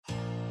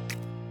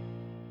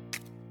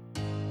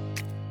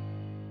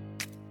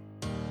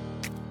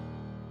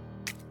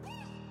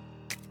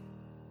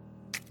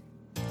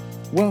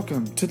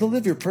Welcome to the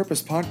Live Your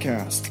Purpose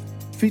podcast,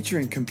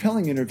 featuring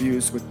compelling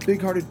interviews with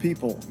big-hearted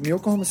people in the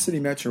Oklahoma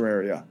City metro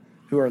area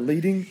who are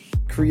leading,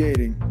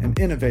 creating, and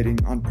innovating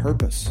on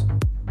purpose.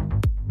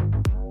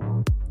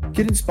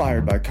 Get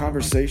inspired by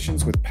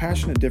conversations with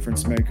passionate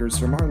difference makers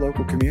from our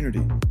local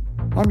community.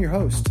 I'm your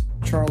host,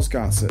 Charles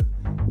Gossett,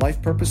 life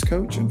purpose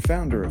coach and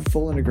founder of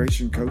Full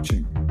Integration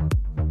Coaching.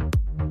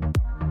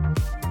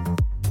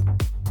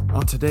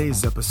 On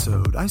today's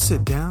episode, I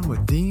sit down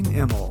with Dean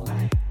Emmel,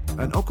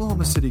 an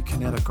Oklahoma City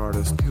kinetic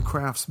artist who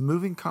crafts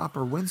moving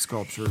copper wind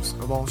sculptures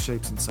of all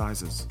shapes and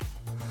sizes.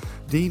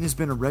 Dean has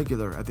been a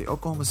regular at the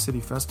Oklahoma City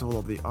Festival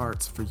of the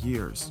Arts for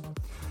years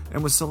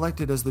and was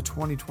selected as the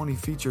 2020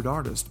 featured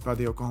artist by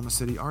the Oklahoma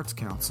City Arts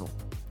Council.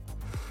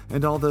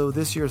 And although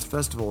this year's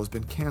festival has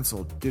been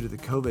canceled due to the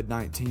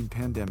COVID-19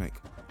 pandemic,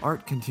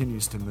 art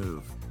continues to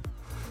move.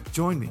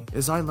 Join me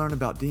as I learn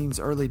about Dean's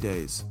early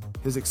days,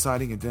 his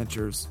exciting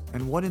adventures,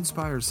 and what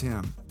inspires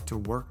him to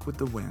work with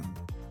the wind.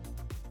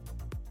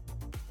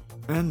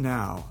 And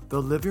now,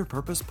 the Live Your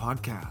Purpose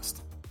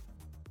podcast.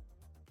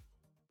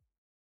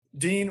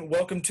 Dean,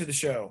 welcome to the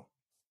show.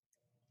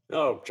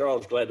 Oh,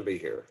 Charles, glad to be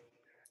here.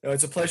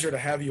 It's a pleasure to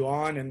have you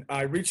on. And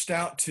I reached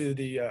out to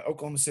the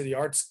Oklahoma City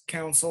Arts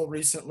Council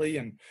recently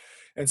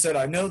and said,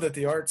 I know that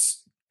the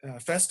Arts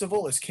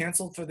Festival is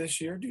canceled for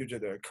this year due to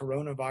the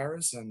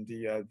coronavirus and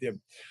the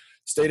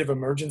state of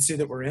emergency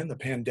that we're in, the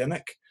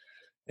pandemic.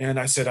 And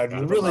I said,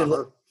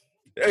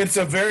 it's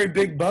a very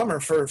big bummer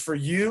for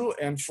you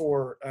and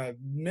for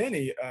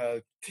many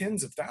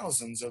tens of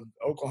thousands of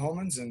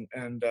Oklahomans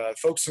and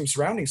folks from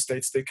surrounding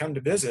states that come to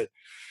visit.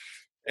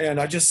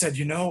 And I just said,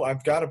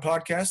 I've got a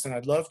podcast and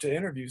I'd love to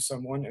interview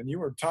someone, and you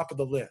were top of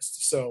the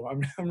list. So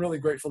I'm really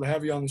grateful to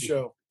have you on the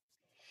show.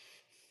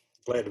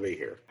 Glad to be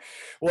here.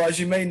 Well, as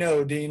you may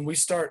know, Dean, we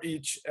start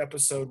each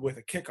episode with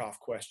a kickoff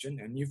question,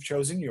 and you've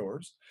chosen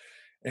yours.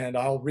 And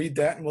I'll read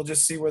that, and we'll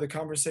just see where the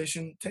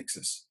conversation takes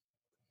us.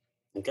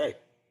 Okay.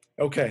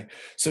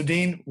 So,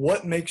 Dean,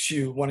 what makes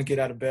you want to get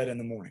out of bed in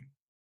the morning?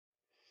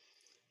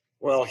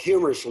 Well,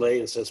 humorously,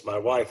 and since my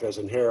wife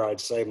isn't here,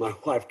 I'd say my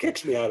wife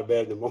kicks me out of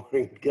bed in the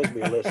morning, gives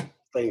me a list of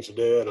things to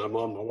do, and I'm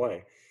on my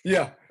way.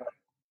 Yeah.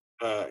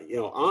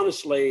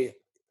 Honestly,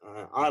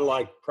 I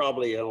like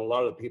probably a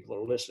lot of the people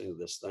that are listening to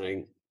this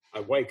thing.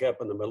 I wake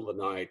up in the middle of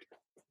the night,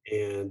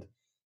 and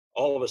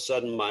all of a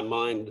sudden, my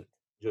mind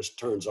just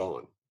turns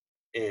on,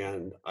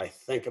 and I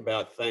think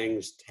about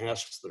things,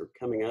 tasks that are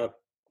coming up,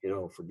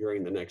 for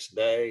during the next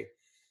day,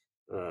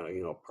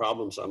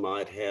 problems I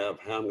might have,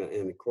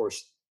 and of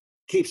course,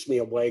 keeps me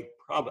awake.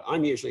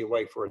 I'm usually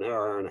awake for an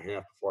hour and a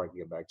half before I can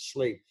get back to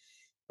sleep,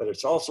 but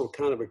it's also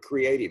kind of a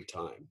creative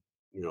time,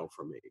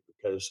 for me,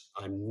 because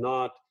I'm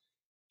not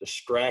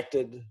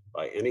distracted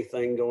by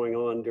anything going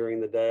on during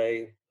the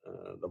day.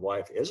 The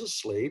wife is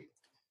asleep.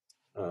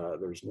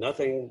 There's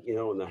nothing,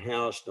 in the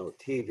house, no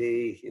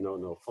TV,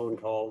 no phone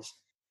calls,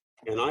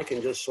 and I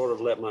can just sort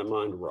of let my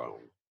mind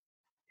roam.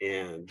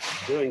 And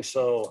doing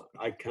so,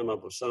 I come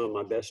up with some of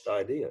my best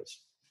ideas.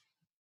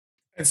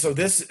 And so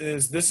this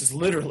is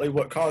literally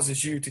what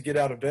causes you to get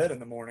out of bed in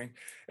the morning.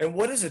 And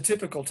what is a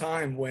typical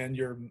time when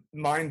your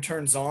mind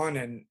turns on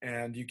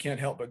and you can't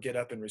help but get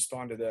up and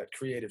respond to that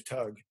creative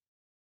tug?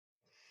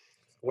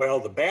 Well,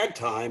 the bad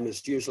time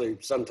is usually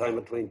sometime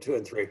between 2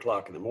 and 3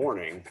 o'clock in the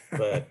morning,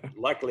 but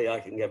luckily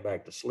I can get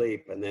back to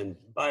sleep. And then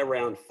by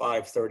around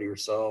 5:30 or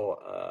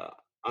so,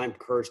 I'm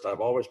cursed.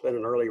 I've always been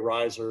an early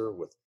riser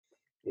with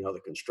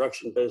the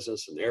construction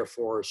business and Air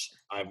Force.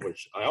 I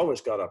always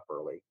got up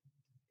early,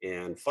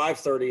 and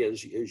 5:30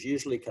 is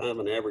usually kind of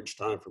an average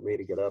time for me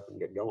to get up and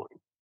get going.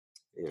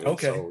 And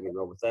okay.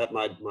 So, with that,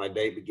 my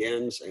day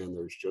begins, and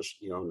there's just,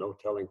 no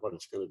telling what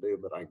it's going to do,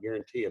 but I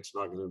guarantee it's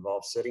not going to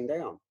involve sitting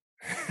down.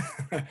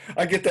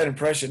 I get that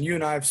impression. You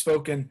and I have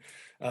spoken,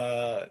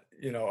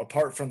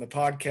 apart from the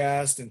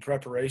podcast and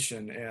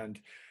preparation, and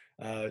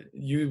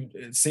you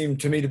seem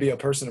to me to be a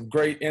person of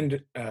great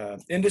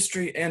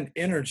industry and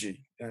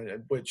energy,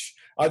 which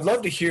I'd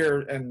love to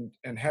hear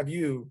and have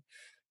you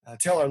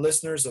tell our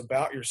listeners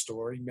about your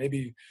story.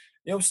 Maybe,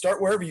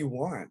 start wherever you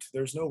want.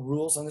 There's no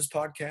rules on this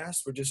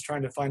podcast. We're just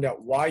trying to find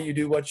out why you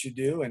do what you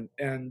do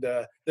and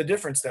the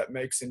difference that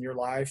makes in your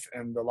life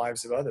and the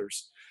lives of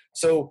others.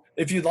 So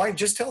if you'd like,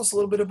 just tell us a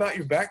little bit about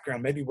your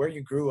background, maybe where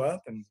you grew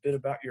up and a bit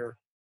about your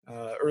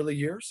early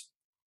years.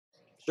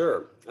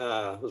 Sure.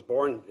 I was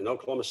born in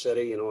Oklahoma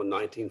City, in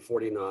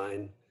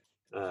 1949.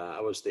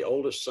 I was the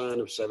oldest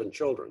son of 7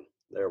 children.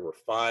 There were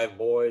 5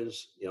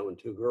 boys, and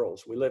 2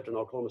 girls. We lived in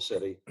Oklahoma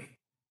City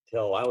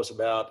till I was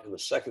about in the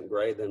 2nd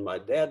grade. Then my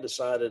dad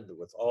decided that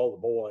with all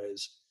the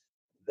boys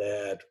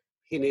that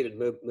he needed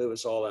to move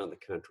us all out in the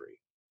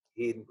country.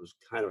 He was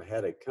kind of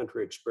had a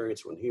country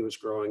experience when he was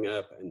growing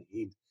up, and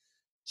he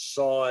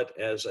saw it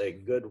as a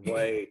good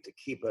way to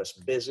keep us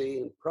busy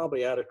and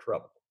probably out of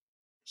trouble.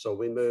 So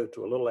we moved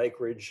to a little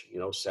acreage,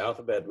 south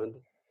of Edmond,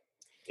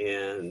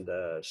 and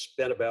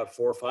spent about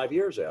 4 or 5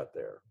 years out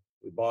there.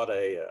 We bought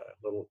a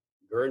little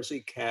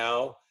Guernsey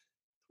cow,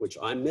 which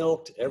I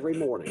milked every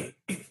morning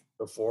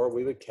before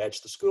we would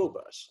catch the school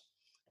bus.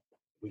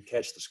 we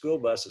catch the school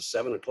bus at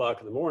 7 o'clock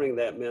in the morning.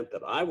 That meant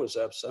that I was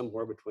up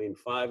somewhere between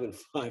 5 and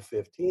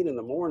 5:15 in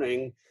the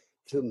morning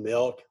to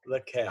milk the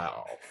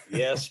cow.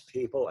 Yes,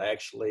 people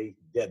actually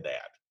did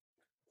that.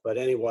 But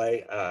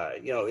anyway,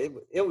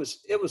 it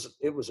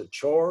was a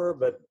chore,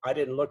 but I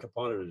didn't look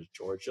upon it as a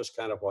chore. It's just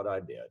kind of what I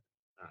did.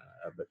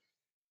 But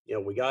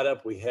we got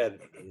up. We had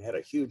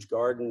a huge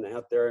garden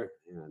out there,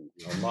 and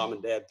mom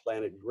and dad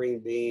planted green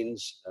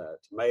beans,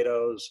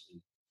 tomatoes.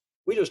 And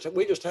we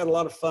just had a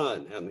lot of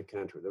fun out in the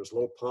country. There was a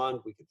little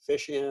pond we could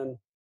fish in.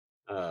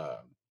 Uh,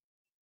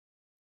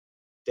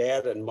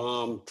 Dad and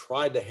mom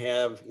tried to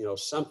have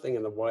something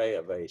in the way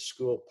of a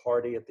school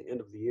party at the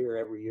end of the year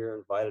every year,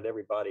 invited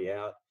everybody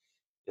out,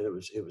 and it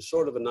was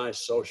sort of a nice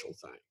social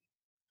thing.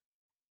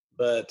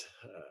 But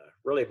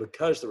really,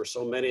 because there were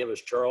so many of us,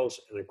 Charles,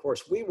 and of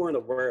course we weren't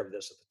aware of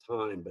this at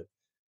the time, but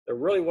there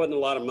really wasn't a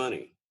lot of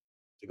money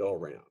to go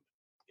around.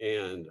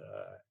 And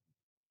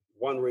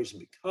one reason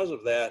because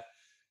of that,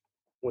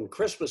 when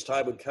Christmas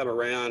time would come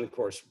around, of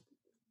course,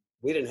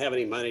 we didn't have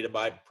any money to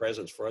buy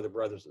presents for other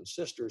brothers and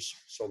sisters.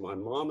 So my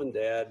mom and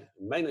dad,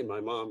 mainly my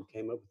mom,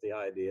 came up with the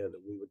idea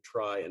that we would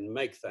try and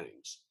make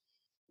things,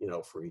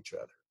 for each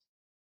other.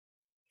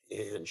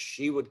 And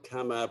she would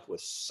come up with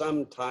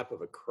some type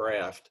of a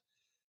craft.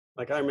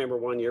 Like I remember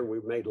one year we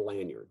made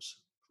lanyards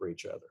for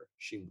each other.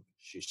 She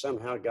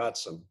somehow got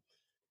some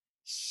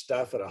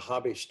stuff at a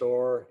hobby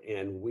store,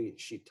 and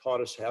she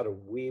taught us how to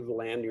weave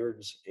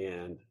lanyards,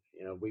 and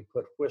we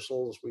put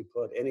whistles, we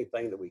put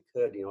anything that we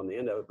could on the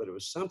end of it, but it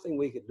was something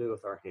we could do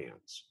with our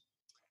hands.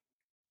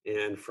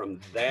 And from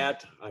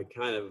that, I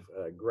kind of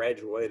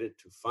graduated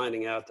to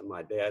finding out that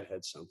my dad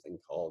had something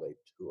called a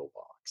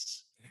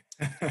toolbox.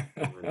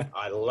 And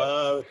I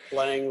loved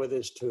playing with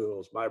his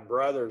tools. My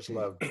brothers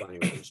loved playing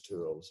with his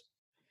tools.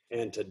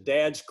 And to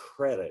Dad's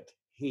credit,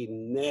 he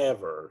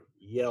never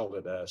yelled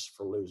at us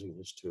for losing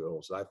his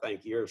tools. I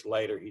think years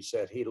later, he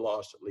said he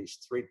lost at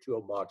least 3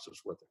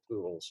 toolboxes worth of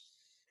tools,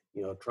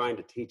 trying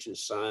to teach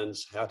his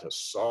sons how to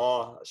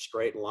saw a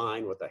straight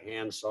line with a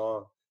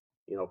handsaw,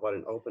 what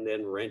an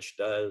open-end wrench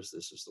does.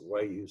 This is the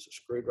way you use a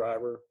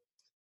screwdriver.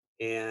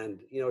 And,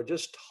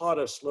 just taught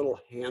us little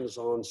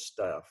hands-on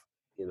stuff,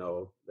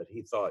 that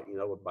he thought,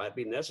 might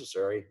be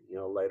necessary,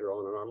 later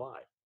on in our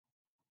life.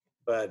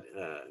 But,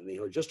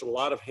 just a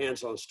lot of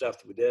hands-on stuff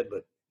that we did.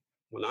 But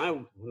when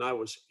I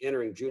was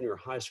entering junior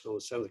high school in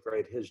 7th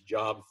grade, his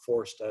job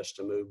forced us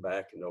to move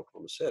back into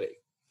Oklahoma City.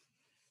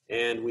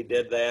 And we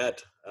did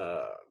that,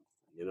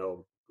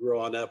 grew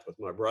on up with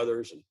my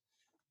brothers, and,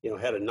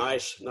 had a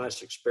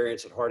nice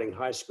experience at Harding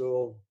High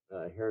School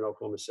here in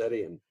Oklahoma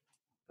City. And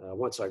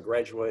once I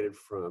graduated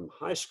from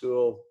high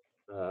school,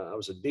 I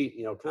was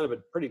kind of a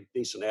pretty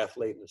decent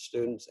athlete and a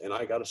student, and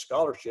I got a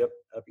scholarship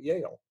up at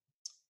Yale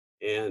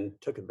and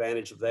took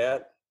advantage of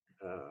that.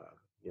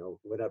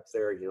 Went up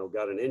there,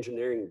 got an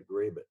engineering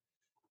degree. But,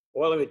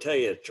 well, let me tell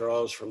you,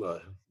 Charles, from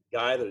a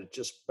guy that had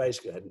just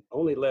basically had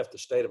only left the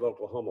state of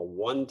Oklahoma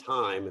one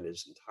time in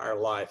his entire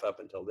life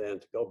up until then,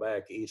 to go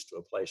back east to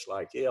a place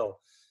like Yale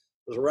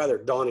was a rather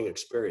daunting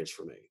experience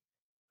for me.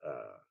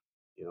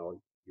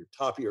 You're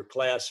top of your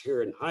class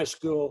here in high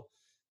school.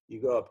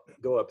 You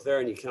go up there,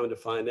 and you come to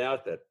find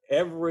out that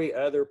every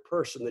other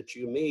person that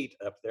you meet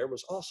up there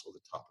was also the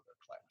top of their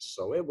class.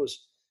 So it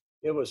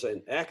was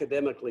an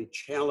academically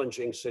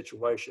challenging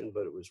situation,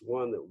 but it was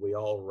one that we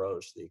all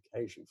rose to the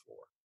occasion for.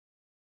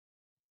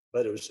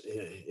 But it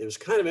was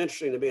kind of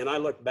interesting to me, and I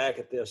look back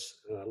at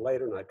this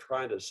later, and I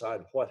try to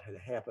decide what had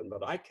happened.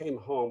 But I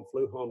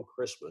flew home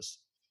Christmas,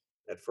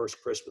 that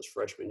first Christmas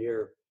freshman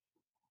year,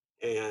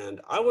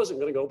 and I wasn't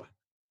going to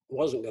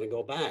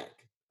go back.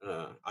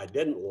 I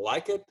didn't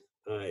like it.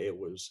 It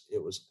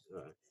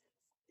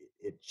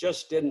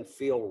just didn't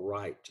feel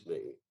right to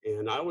me.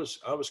 And I was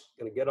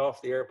going to get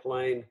off the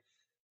airplane,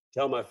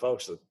 tell my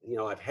folks that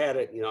I've had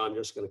it. I'm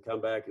just going to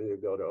come back and either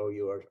go to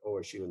OU or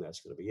OSU, and that's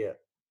going to be it.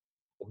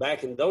 Well,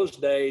 back in those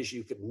days,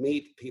 you could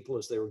meet people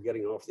as they were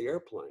getting off the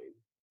airplane.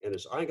 And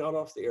as I got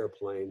off the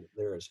airplane,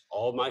 there is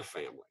all my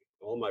family,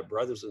 all my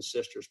brothers and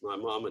sisters, my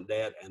mom and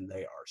dad, and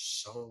they are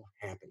so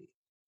happy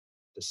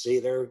to see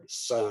their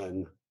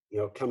son,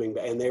 coming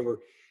back. And they were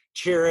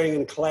cheering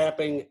and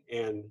clapping.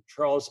 And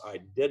Charles, I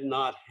did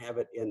not have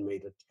it in me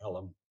to tell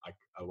them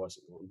I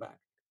wasn't going back.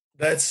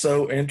 That's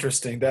so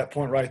interesting, that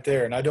point right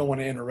there. And I don't want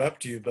to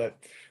interrupt you, but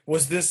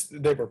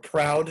they were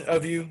proud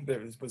of you?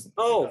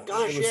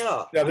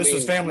 Yeah. This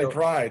was family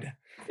pride.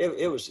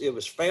 It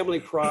was family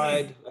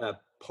pride.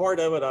 Part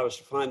of it, I was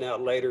to find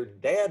out later,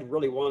 Dad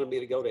really wanted me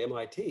to go to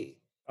MIT.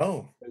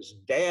 Oh. Because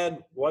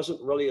Dad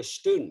wasn't really a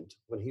student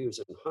when he was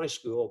in high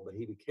school, but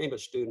he became a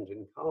student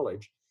in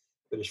college.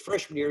 But his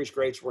freshman year, his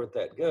grades weren't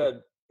that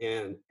good.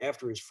 And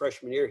after his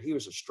freshman year, he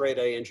was a straight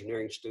A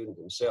engineering student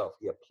himself.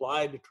 He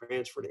applied to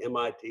transfer to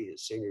MIT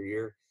his senior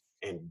year,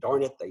 and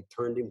darn it, they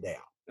turned him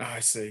down. I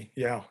see.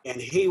 Yeah.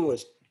 And he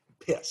was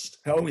pissed.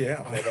 Oh,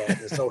 yeah.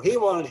 So he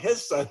wanted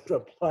his son to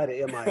apply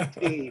to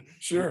MIT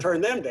Sure. and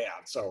turn them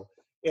down. So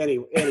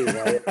anyway,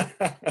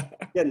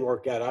 it didn't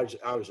work out.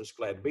 I was just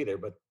glad to be there.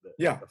 But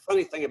the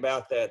funny thing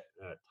about that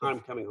time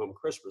coming home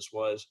Christmas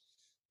was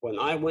when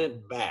I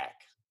went back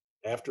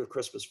after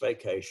Christmas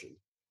vacation,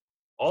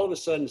 all of a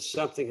sudden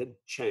something had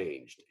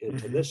changed. And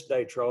to Mhm. this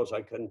day, Charles,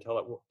 I couldn't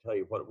tell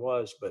you what it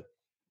was, but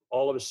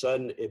all of a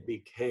sudden it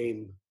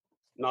became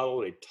not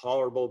only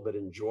tolerable but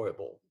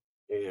enjoyable.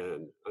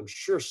 And I'm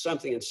sure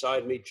something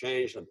inside me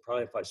changed. And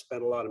probably if I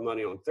spent a lot of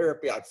money on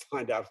therapy, I'd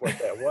find out what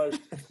that was.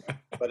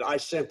 But I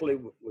simply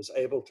was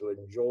able to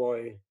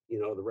enjoy,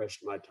 the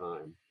rest of my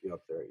time,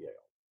 up there at Yale.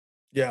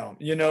 Yeah,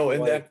 and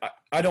Anyway, that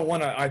I don't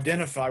want to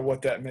identify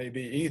what that may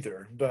be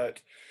either,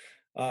 but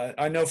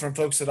I know from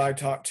folks that I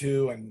talk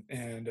to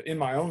and in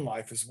my own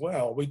life as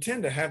well, we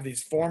tend to have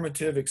these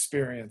formative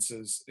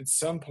experiences at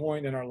some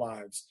point in our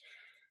lives,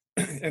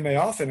 and they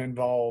often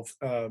involve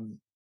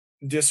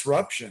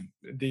disruption.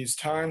 These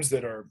times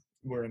that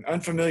we're in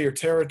unfamiliar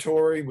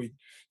territory.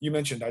 You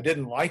mentioned I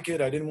didn't like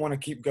it, I didn't want to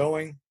keep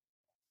going,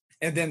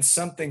 and then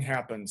something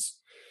happens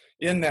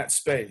in that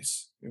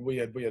space. We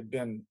had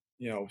been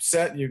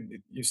set.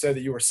 You said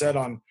that you were set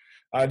on.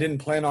 I didn't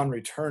plan on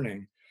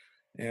returning,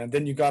 and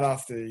then you got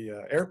off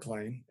the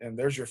airplane, and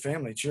there's your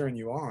family cheering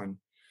you on.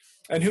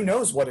 And who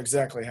knows what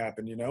exactly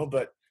happened,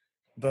 but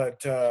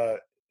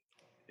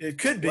it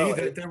could be well,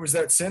 that there was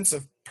that sense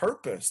of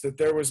purpose, that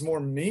there was more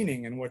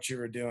meaning in what you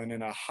were doing,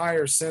 and a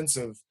higher sense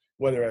of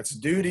whether it's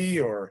duty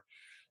or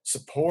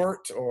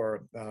support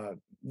or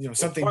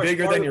something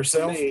bigger part than of it for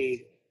yourself.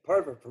 me,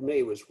 part of it for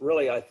me was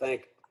really, I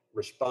think,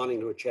 responding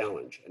to a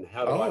challenge. And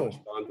how do I Oh,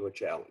 respond to a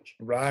challenge?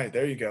 right.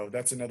 There you go.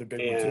 That's another big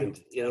one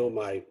too. And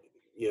my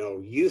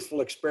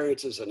youthful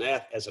experience as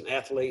as an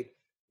athlete,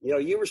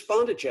 you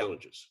respond to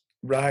challenges.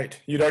 Right.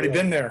 You'd already You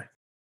been there.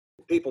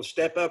 People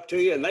step up to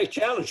you and they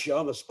challenge you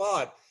on the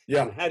spot.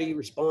 Yeah. And how do you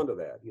respond to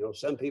that?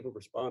 Some people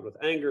respond with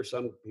anger.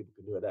 Some people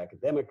can do it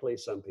academically.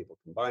 Some people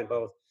combine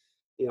both.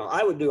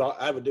 I would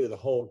do the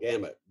whole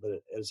gamut.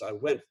 But as I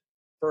went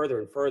further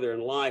and further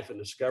in life and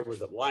discovered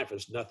that life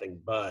is nothing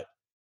but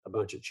a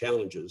bunch of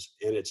challenges,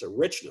 and it's a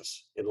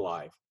richness in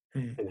life.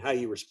 Hmm. And how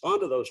you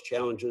respond to those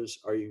challenges,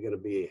 are you going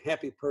to be a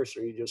happy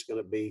person, or are you just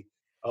going to be,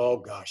 oh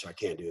gosh, I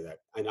can't do that?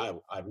 And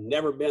I've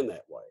never been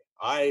that way.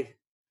 I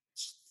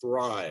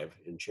thrive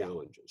in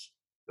challenges.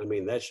 I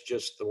mean, that's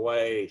just the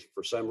way,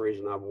 for some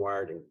reason, I'm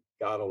wired, and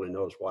God only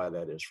knows why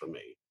that is for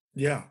me.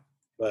 Yeah.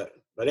 But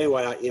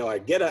anyway, I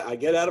get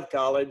out of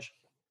college,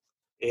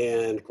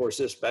 and of course,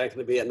 this back in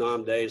the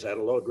Vietnam days, I had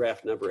a low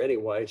draft number,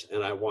 anyways,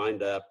 and I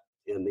wind up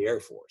in the Air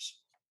Force.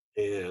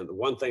 And the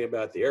one thing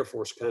about the Air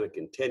Force, kind of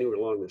continuing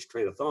along this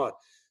train of thought,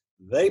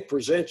 they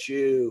present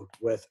you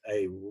with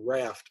a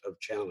raft of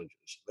challenges.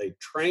 They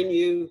train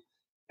you,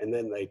 and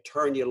then they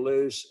turn you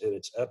loose, and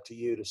it's up to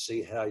you to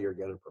see how you're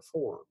going to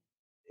perform.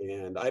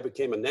 And I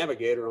became a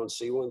navigator on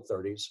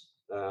C-130s.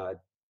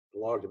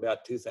 Logged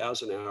about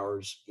 2,000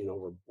 hours,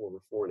 over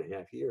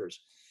 4.5 years.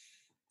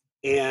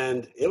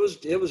 And it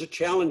was a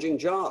challenging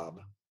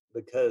job,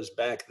 because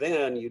back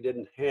then you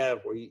didn't have,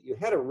 where you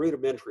had a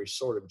rudimentary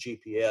sort of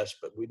GPS,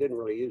 but we didn't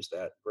really use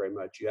that very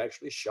much. You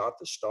actually shot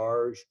the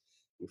stars.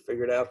 You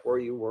figured out where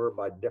you were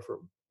by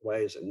different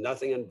ways, and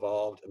nothing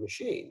involved a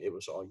machine. It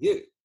was all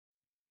you.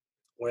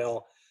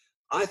 Well,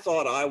 I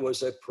thought I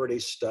was a pretty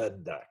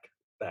stud duck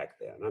back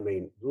then. I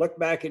mean, look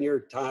back in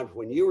your time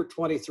when you were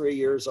 23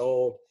 years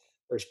old,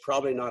 there's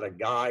probably not a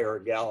guy or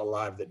a gal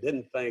alive that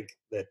didn't think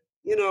that,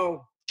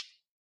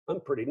 I'm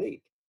pretty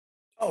neat.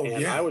 Oh,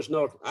 And yeah. I was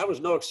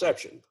no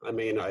exception. I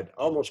mean, I'd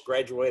almost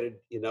graduated,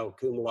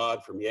 cum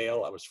laude from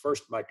Yale. I was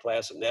first in my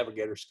class at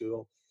navigator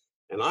school.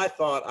 And I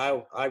thought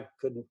I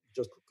could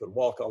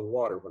walk on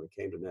water when it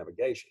came to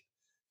navigation.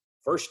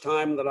 First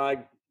time that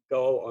I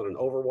go on an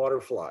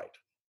overwater flight,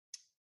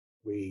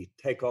 we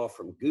take off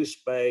from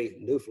Goose Bay,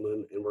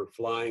 Newfoundland, and we're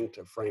flying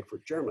to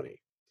Frankfurt, Germany.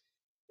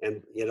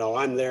 And,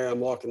 I'm there, I'm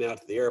walking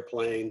out to the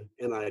airplane,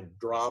 and I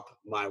drop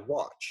my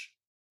watch.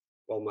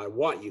 Well, my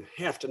watch, you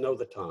have to know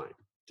the time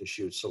to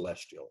shoot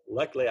celestial.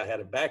 Luckily, I had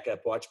a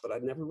backup watch, but I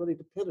never really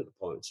depended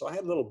upon it. So I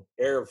had a little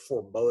air of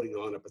foreboding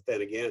on it. But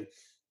then again,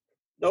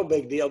 no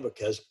big deal,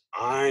 because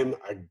I'm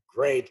a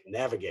great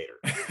navigator.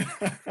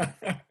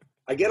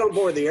 I get on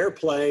board the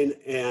airplane,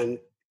 and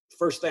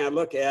first thing I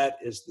look at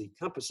is the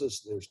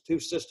compasses. There's two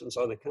systems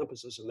on the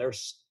compasses, and they're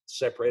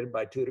separated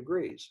by 2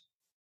 degrees.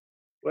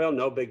 Well,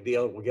 no big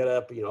deal. We'll get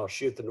up, I'll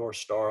shoot the North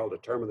Star, I'll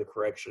determine the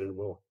correction, and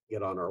we'll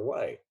get on our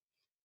way.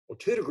 Well,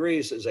 2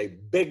 degrees is a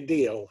big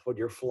deal when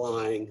you're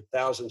flying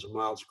thousands of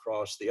miles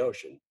across the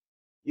ocean.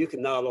 You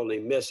can not only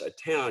miss a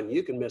town,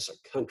 you can miss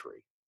a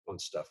country on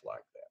stuff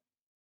like that.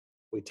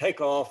 We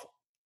take off,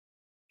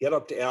 get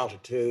up to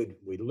altitude,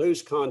 we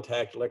lose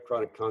contact,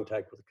 electronic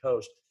contact with the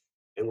coast,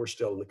 and we're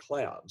still in the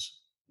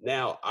clouds.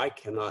 Now I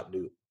cannot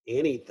do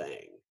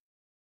anything.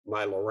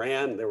 My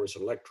Loran, there was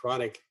an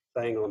electronic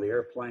thing on the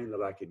airplane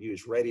that I could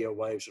use radio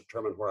waves to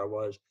determine where I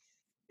was.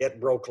 It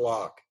broke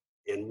lock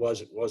and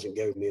wasn't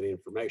giving me any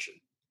information.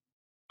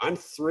 I'm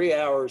 3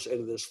 hours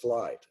into this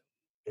flight,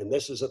 and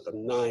this is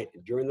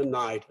during the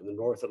night in the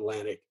North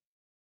Atlantic.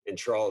 And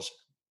Charles,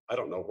 I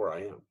don't know where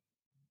I am.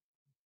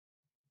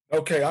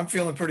 Okay, I'm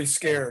feeling pretty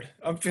scared.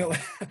 I'm feeling,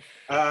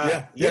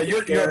 yeah, yeah. You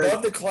get You're above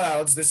scared. the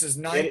clouds. This is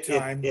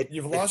nighttime.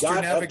 You've It lost your got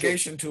up to,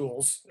 navigation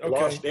tools. Okay,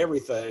 lost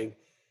everything.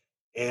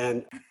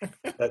 And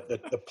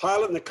the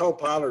pilot and the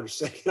co-pilot are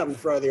sitting up in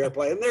front of the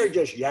airplane, and they're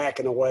just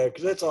yakking away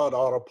because it's on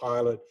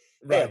autopilot.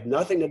 They right. have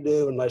nothing to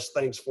do unless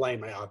things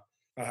flame out.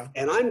 Uh-huh.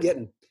 And I'm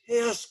getting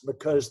pissed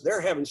because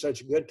they're having such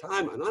a good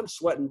time, and I'm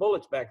sweating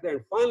bullets back there.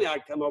 And finally, I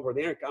come over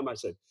the intercom. I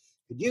said,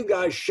 "Could you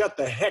guys shut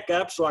the heck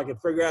up so I can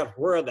figure out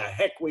where the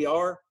heck we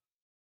are?"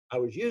 I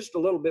was used a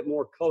little bit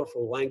more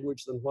colorful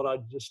language than what I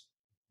just.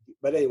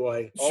 But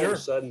anyway, all of a Sure.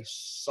 sudden,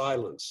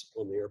 silence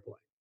on the airplane.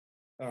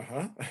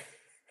 Uh-huh.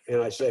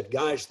 And I said,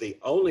 "Guys, the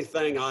only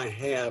thing I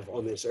have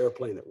on this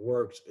airplane that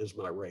works is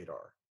my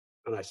radar."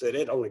 And I said,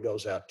 "It only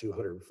goes out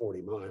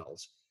 240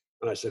 miles."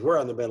 And I said, "We're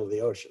on the middle of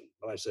the ocean."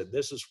 But I said,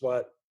 "This is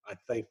what I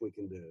think we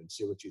can do, and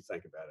see what you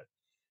think about it."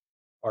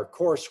 Our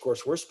course, of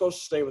course, we're supposed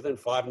to stay within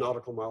 5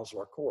 nautical miles of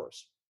our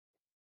course.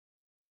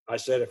 I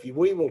said, if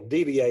we will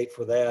deviate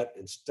for that,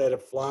 instead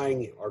of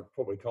flying our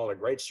what we call a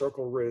great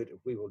circle route, if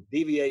we will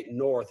deviate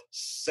north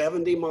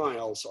 70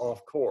 miles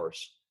off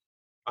course,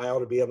 I ought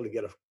to be able to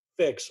get a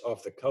fix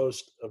off the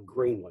coast of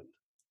Greenland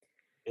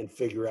and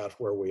figure out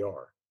where we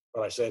are.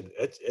 But I said,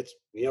 it's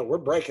we're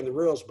breaking the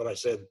rules, but I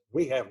said,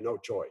 we have no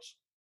choice.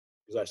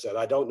 Because I said,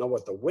 I don't know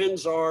what the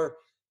winds are.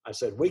 I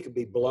said, we could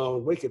be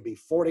blown. We could be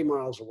 40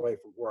 miles away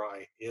from where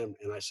I am.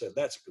 And I said,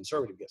 that's a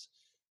conservative guess.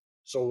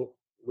 So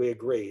we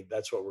agreed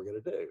that's what we're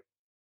going to do.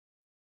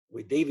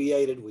 We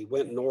deviated. We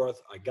went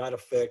north. I got a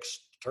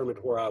fix, determined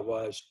where I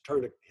was,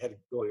 turned head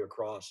going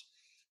across.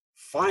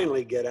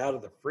 Finally get out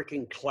of the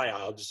freaking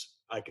clouds.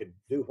 I could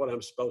do what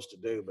I'm supposed to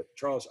do. But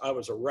Charles, I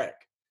was a wreck.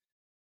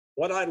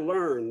 What I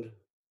learned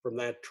from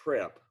that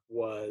trip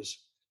was,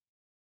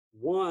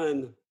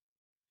 one,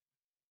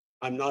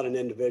 I'm not an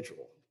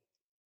individual.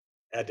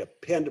 I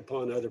depend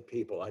upon other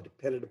people. I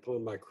depended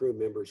upon my crew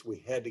members.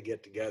 We had to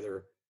get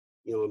together,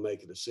 and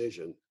make a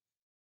decision.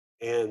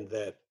 And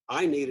that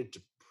I needed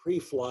to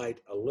pre-flight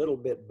a little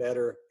bit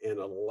better and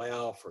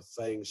allow for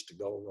things to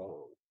go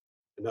wrong.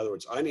 In other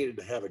words, I needed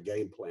to have a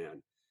game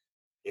plan.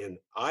 And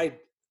I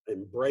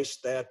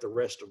embraced that the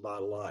rest of my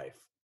life.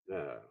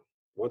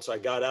 Once I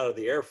got out of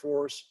the Air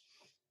Force,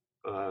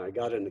 I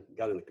got in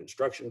the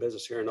construction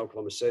business here in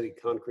Oklahoma City,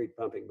 concrete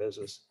pumping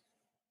business.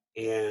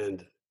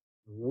 And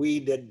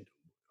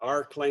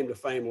our claim to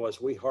fame was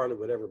we hardly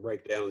would ever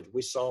break down.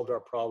 We solved our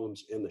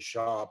problems in the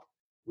shop.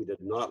 We did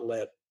not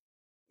let,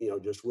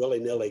 just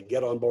willy-nilly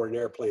get on board an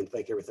airplane and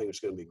think everything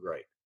was going to be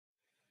great.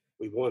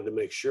 We wanted to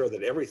make sure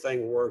that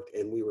everything worked,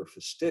 and we were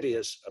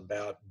fastidious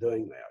about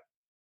doing that.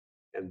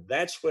 And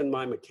that's when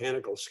my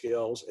mechanical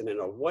skills, and in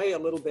a way, a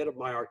little bit of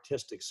my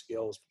artistic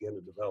skills began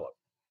to develop.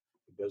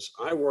 Because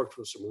I worked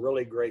with some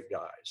really great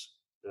guys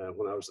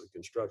when I was in the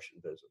construction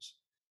business.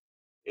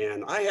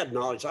 And I had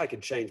knowledge I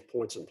could change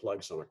points and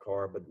plugs on a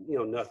car, but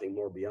nothing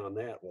more beyond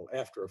that. Well,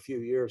 after a few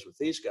years with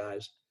these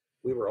guys,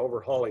 we were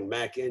overhauling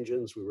Mack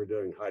engines. We were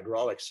doing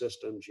hydraulic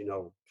systems,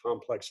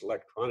 complex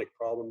electronic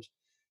problems,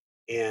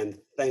 and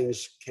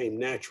things came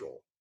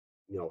natural,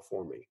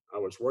 for me. I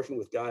was working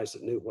with guys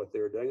that knew what they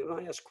were doing, and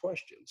I asked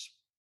questions.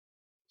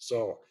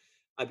 So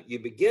you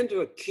begin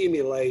to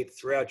accumulate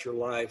throughout your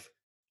life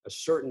a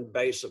certain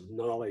base of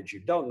knowledge.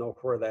 You don't know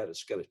where that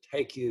is going to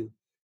take you,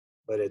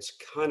 but it's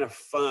kind of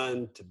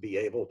fun to be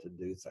able to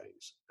do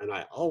things. And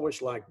I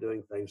always like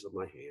doing things with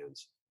my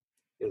hands.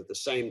 And at the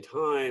same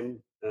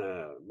time,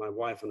 my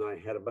wife and I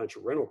had a bunch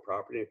of rental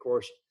property. Of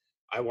course,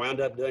 I wound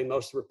up doing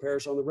most of the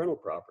repairs on the rental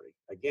property.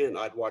 Again,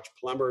 I'd watch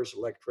plumbers,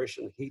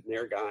 electricians, heat and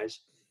air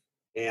guys,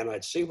 and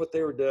I'd see what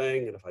they were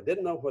doing. And if I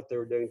didn't know what they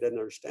were doing, didn't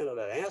understand it,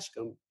 I'd ask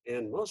them.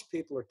 And most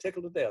people are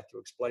tickled to death to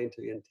explain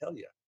to you and tell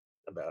you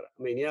about it.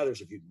 I mean, yeah,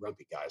 there's a few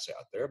grumpy guys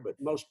out there, but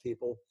most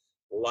people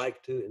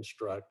like to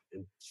instruct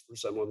and for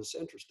someone that's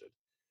interested.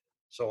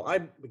 So I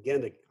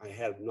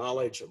had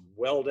knowledge of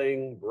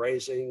welding,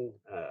 brazing,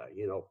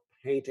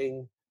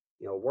 painting,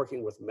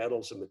 working with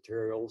metals and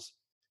materials.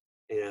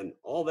 And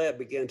all that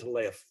began to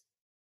lay a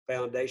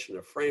foundation,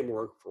 a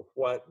framework for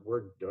what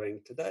we're doing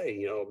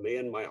today, me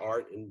and my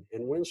art and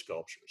wind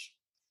sculptures.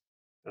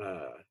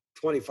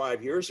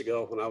 25 years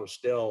ago, when I was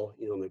still,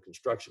 in the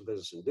construction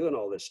business and doing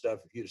all this stuff,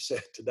 if you'd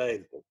said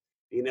today,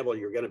 well,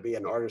 you're going to be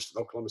an artist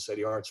at Oklahoma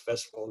City Arts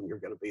Festival and you're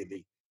going to be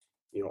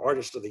the,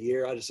 artist of the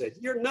year, I'd have said,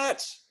 you're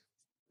nuts.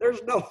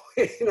 There's no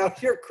way,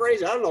 you're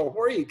crazy. I don't know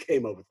where you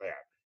came up with that.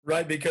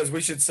 Right, because we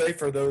should say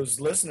for those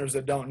listeners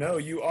that don't know,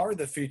 you are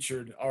the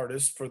featured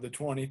artist for the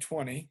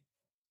 2020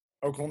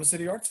 Oklahoma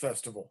City Arts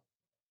Festival.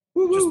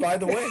 Woo-hoo. Just by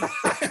the way.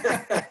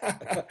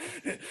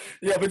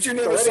 Yeah, but you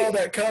never saw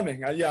that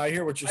coming. I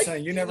hear what you're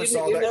saying. You never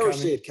saw that coming. You never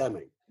see it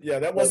coming. Yeah,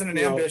 that wasn't an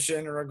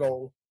ambition or a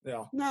goal.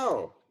 Yeah.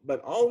 No,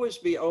 but always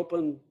be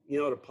open,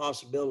 to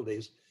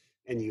possibilities.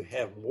 And you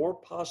have more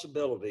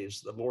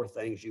possibilities, the more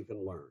things you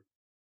can learn.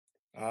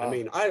 I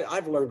mean,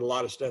 I've learned a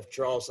lot of stuff,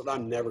 Charles, that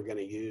I'm never going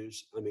to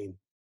use. I mean,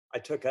 I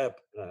took up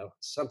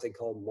something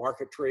called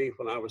marquetry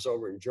when I was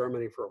over in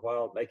Germany for a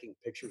while, making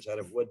pictures out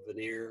of wood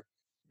veneer.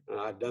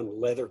 I've done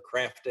leather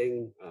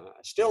crafting.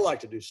 I still like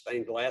to do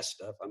stained glass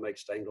stuff. I make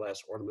stained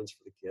glass ornaments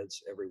for the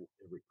kids every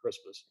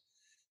Christmas.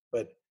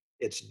 But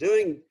it's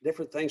doing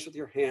different things with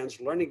your hands,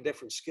 learning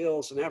different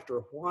skills. And after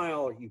a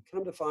while, you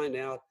come to find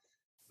out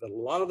that a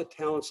lot of the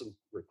talents and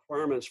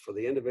requirements for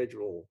the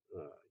individual,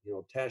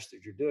 tasks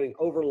that you're doing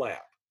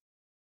overlap.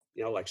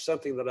 Like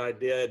something that I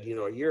did,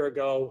 a year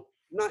ago,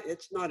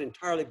 it's not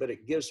entirely, but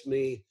it gives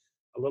me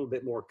a little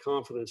bit more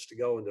confidence to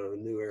go into a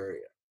new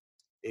area.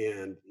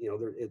 And,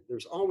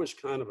 there's always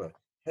kind of a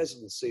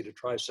hesitancy to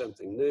try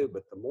something new,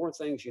 but the more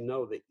things you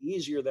know, the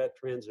easier that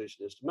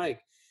transition is to make.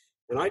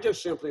 And I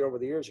just simply over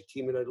the years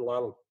accumulated a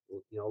lot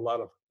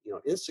of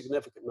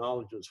insignificant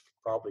knowledge that's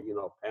probably,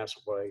 pass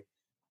away.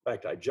 In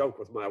fact, I joke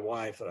with my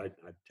wife that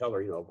I tell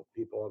her,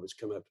 people always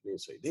come up to me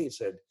and say, Dean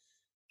said,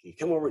 can you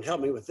come over and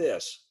help me with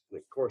this? And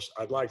of course,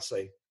 I'd like to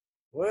say,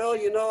 well,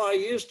 I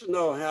used to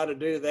know how to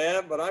do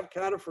that, but I've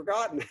kind of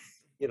forgotten,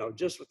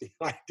 just with the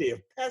idea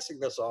of passing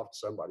this off to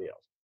somebody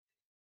else.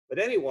 But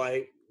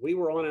anyway, we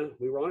were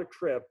on a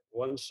trip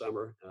one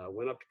summer,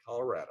 went up to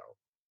Colorado,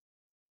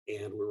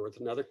 and we were with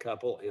another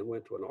couple and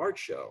went to an art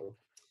show.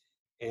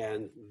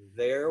 And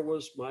there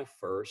was my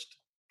first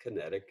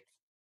kinetic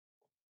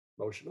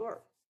motion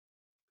art.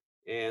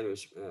 And it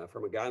was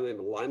from a guy named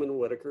Lyman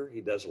Whitaker.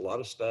 He does a lot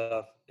of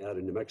stuff out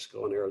in New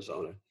Mexico and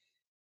Arizona.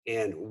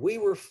 And we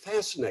were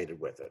fascinated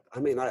with it. I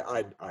mean,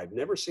 I'd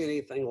never seen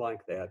anything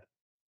like that.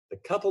 The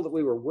couple that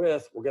we were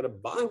with were going to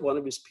buy one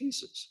of his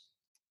pieces.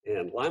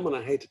 And Lyman,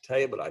 I hate to tell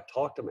you, but I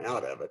talked him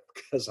out of it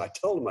because I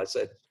told him, I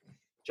said,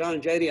 John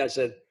and JD, I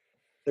said,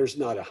 there's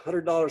not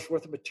 $100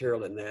 worth of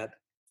material in that.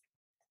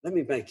 Let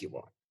me make you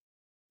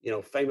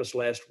one. Famous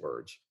last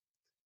words.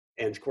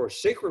 And of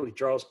course, secretly,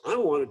 Charles, I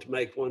wanted to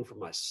make one for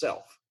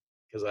myself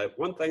because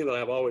one thing that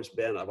I've always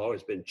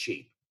been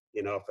cheap.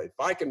 If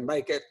I can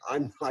make it,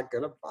 I'm not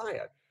going to buy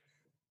it.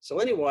 So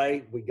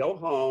anyway, we go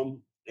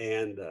home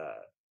and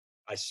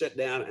I sit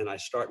down and I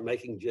start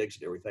making jigs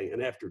and everything.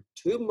 And after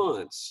 2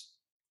 months,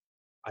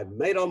 I've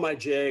made all my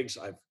jigs.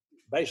 I've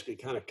basically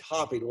kind of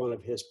copied one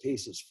of his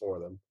pieces for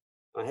them.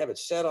 I have it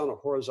set on a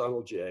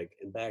horizontal jig.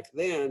 And back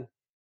then,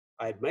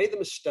 I'd made the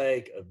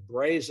mistake of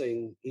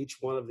brazing each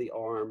one of the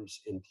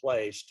arms in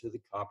place to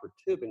the copper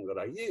tubing that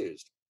I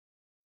used.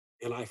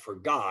 And I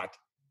forgot,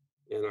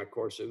 and of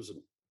course, it was a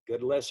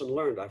good lesson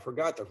learned. I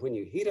forgot that when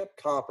you heat up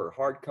copper,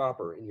 hard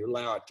copper, and you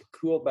allow it to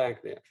cool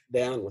back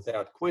down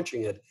without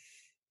quenching it,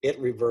 it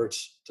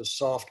reverts to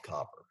soft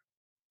copper.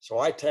 So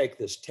I take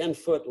this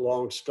 10-foot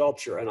long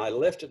sculpture and I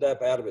lift it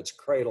up out of its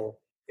cradle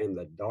and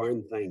the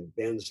darn thing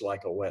bends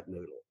like a wet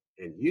noodle.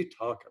 And you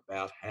talk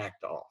about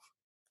hacked off.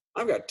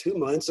 I've got 2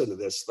 months into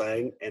this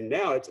thing and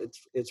now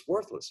it's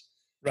worthless.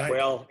 Right.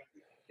 Well,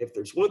 if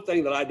there's one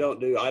thing that I don't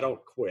do, I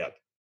don't quit.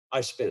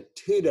 I spent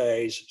 2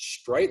 days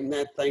straightening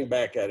that thing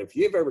back out. If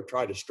you've ever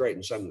tried to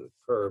straighten something to the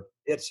curve,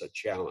 it's a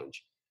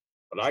challenge.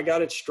 But I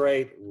got it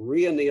straight,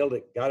 re-annealed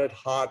it, got it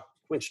hot,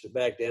 quenched it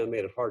back down,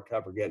 made it hard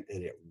copper again,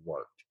 and it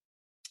worked.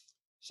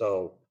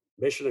 So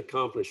mission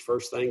accomplished,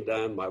 first thing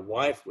done. My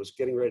wife was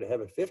getting ready to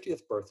have a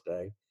 50th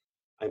birthday.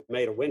 I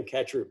made a wind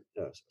catcher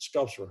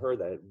sculpture for her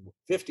that had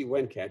 50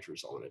 wind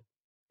catchers on it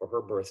for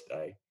her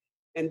birthday.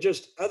 And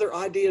just other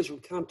ideas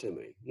would come to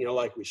me.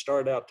 Like we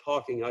started out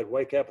talking, I'd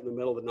wake up in the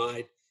middle of the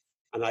night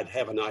and I'd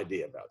have an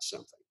idea about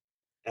something.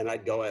 And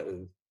I'd go out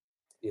and,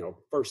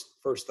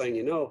 first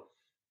thing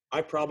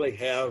I probably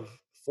have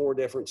 4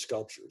 different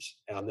sculptures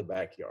out in the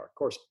backyard. Of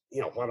course,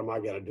 what am I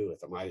going to do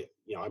with them?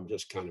 I'm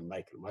just kind of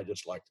making them. I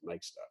just like to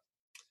make stuff.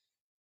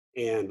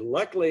 And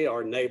luckily,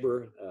 our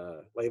neighbor,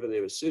 lady by the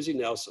name of Susie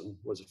Nelson,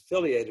 was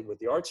affiliated with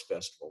the Arts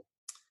Festival.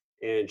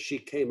 And she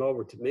came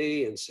over to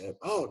me and said,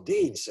 oh,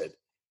 Dean, said,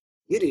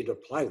 you need to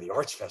apply to the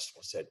Arts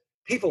Festival. Said,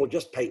 people will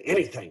just pay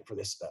anything for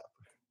this stuff.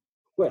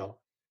 Well,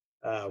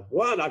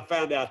 one, I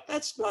found out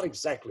that's not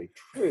exactly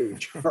true,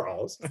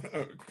 Charles.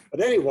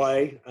 But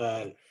anyway,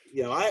 I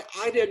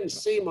didn't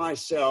see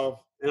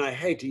myself, and I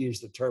hate to use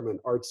the term an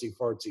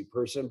artsy-fartsy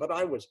person, but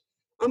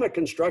I'm a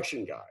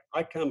construction guy.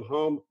 I come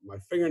home, my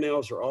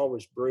fingernails are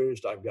always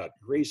bruised. I've got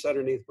grease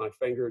underneath my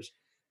fingers.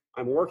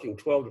 I'm working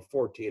 12 to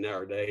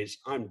 14-hour days.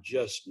 I'm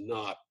just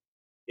not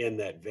in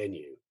that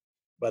venue.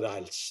 But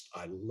I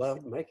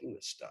loved making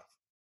this stuff.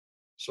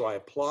 So I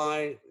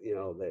apply,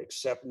 they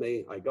accept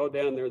me. I go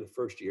down there the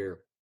first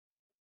year,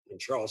 and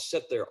Charles,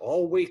 sit there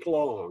all week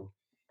long.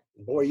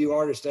 Boy, you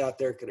artists out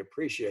there can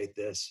appreciate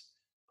this.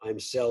 I'm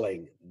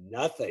selling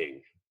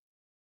nothing.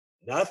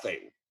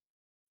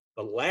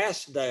 The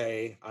last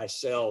day I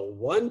sell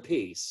one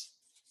piece,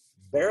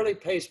 barely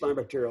pays my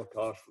material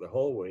cost for the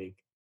whole week.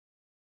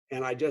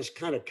 And I just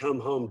kind of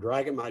come home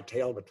dragging my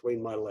tail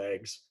between my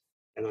legs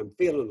and I'm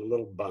feeling a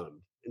little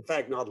bummed. In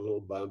fact, not a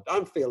little bummed.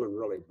 I'm feeling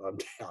really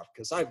bummed out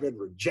because I've been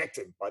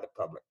rejected by the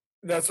public.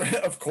 That's right.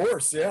 Of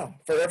course. Yeah.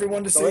 For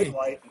everyone to see.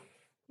 Anyway,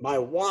 my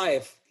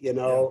wife,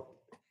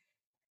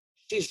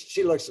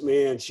 she looks at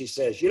me and she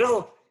says,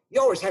 you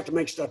always have to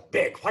make stuff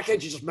big. Why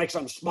can't you just make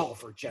something small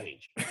for a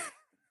change?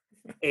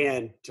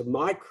 And to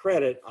my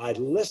credit, I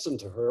listened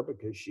to her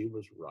because she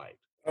was right.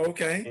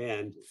 Okay.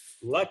 And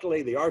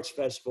luckily, the Arts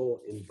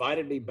Festival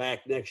invited me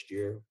back next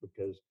year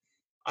because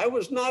I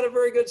was not a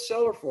very good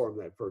seller for them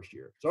that first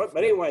year. So,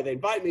 but anyway, they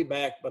invite me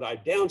back, but I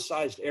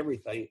downsized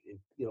everything and,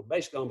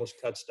 basically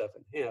almost cut stuff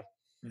in half.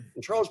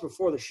 And Charles,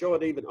 before the show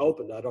had even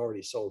opened, I'd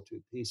already sold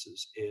 2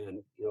 pieces,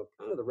 and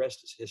kind of the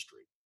rest is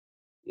history.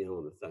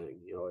 On the thing,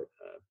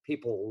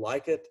 people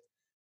like it.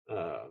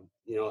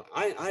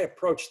 I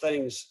approach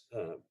things.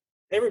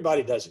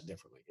 Everybody does it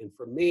differently, and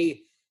for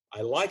me,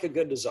 I like a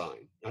good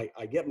design.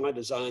 I get my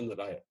design that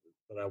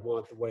I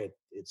want the way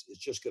it's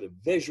just going to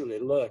visually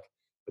look.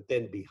 But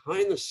then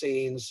behind the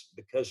scenes,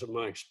 because of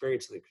my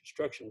experience in the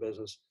construction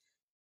business,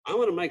 I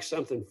want to make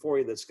something for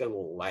you that's going to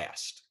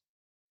last.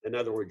 In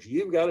other words,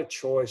 you've got a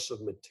choice of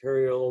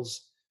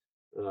materials,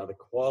 the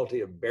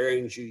quality of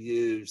bearings you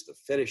use, the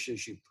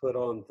finishes you put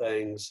on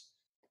things.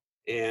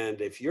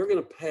 And if you're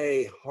going to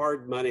pay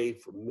hard-earned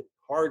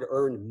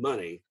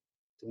money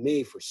to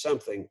me for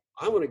something,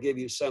 I want to give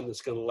you something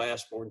that's going to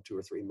last more than 2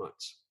 or 3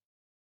 months.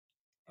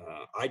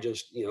 I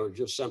just,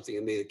 just something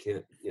in me that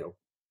can't,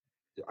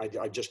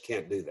 I just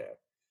can't do that.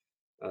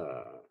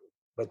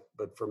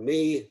 But for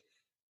me,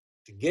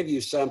 to give you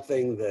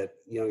something that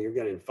you're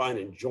going to find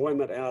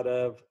enjoyment out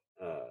of,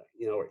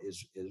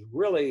 is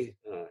really,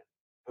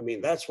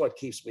 that's what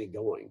keeps me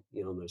going,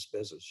 in this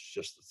business,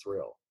 just the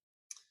thrill.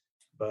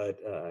 But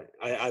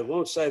I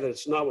won't say that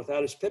it's not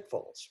without its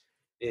pitfalls.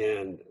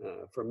 And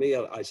for me,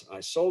 I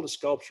sold a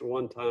sculpture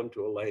one time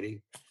to a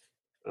lady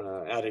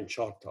out in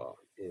Choctaw,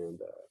 and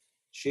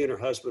she and her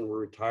husband were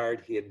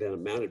retired. He had been a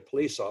mounted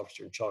police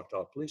officer in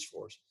Choctaw Police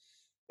Force.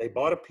 They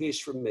bought a piece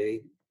from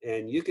me,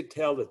 and you could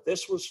tell that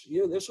this was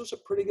a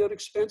pretty good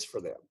expense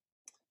for them.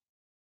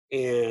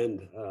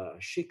 And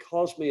she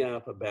calls me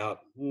up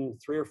about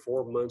 3 or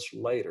 4 months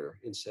later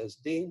and says,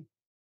 "Dean,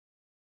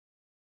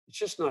 it's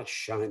just not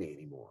shiny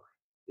anymore.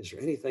 Is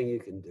there anything you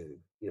can do,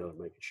 to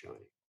make it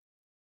shiny?"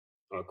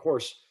 Of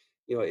course,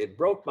 it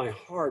broke my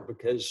heart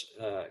because,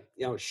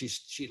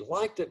 she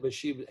liked it, but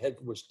she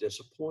was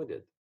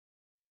disappointed.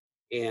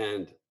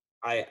 And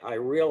I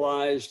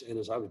realized, and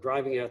as I was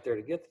driving out there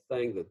to get the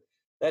thing,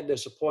 that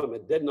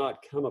disappointment did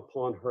not come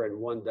upon her in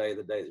one day.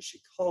 The day that she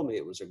called me,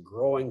 it was a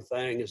growing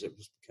thing as it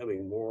was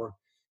becoming more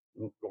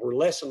or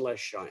less and less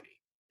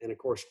shiny. And of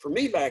course, for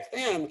me back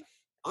then,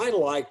 I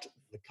liked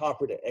the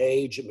copper to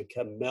age and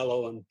become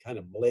mellow and kind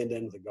of blend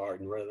into the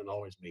garden rather than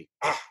always be,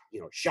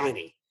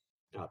 shiny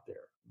out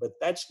there. But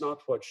that's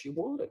not what she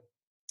wanted.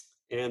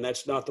 And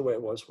that's not the way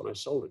it was when I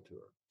sold it to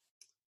her.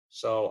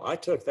 So I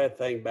took that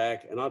thing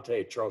back, and I'll tell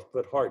you, Charles,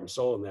 put heart and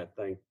soul in that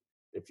thing.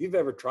 If you've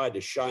ever tried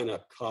to shine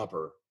up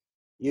copper,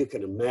 you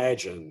can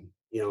imagine,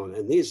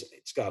 and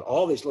it's got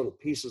all these little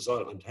pieces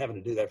on it. I'm having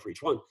to do that for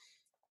each one,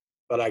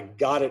 but I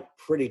got it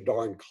pretty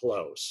darn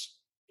close.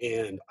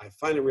 And I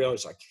finally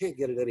realized I can't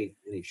get it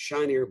any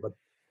shinier, but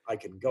I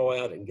could go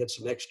out and get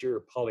some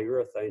exterior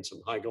polyurethane,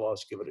 some high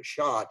gloss, give it a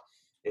shot,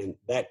 and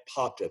that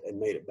popped it and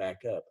made it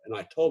back up. And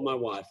I told my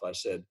wife, I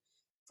said,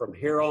 from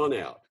here on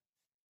out,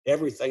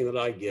 everything that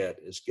I get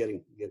is get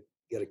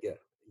a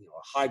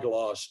high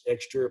gloss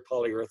exterior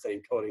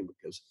polyurethane coating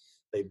because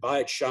they buy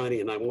it shiny,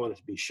 and I want it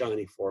to be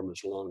shiny for them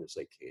as long as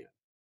they can.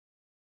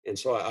 And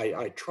so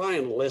I try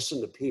and listen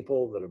to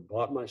people that have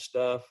bought my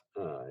stuff.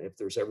 If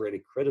there's ever any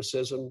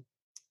criticism,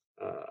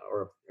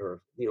 or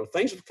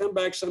things have come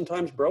back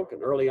sometimes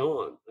broken early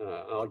on.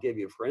 I'll give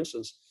you, for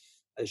instance,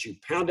 as you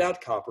pound out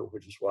copper,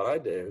 which is what I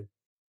do,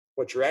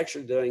 what you're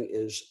actually doing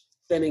is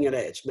thinning it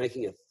out. It's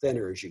making it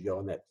thinner as you go,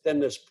 and that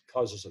thinness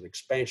causes an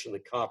expansion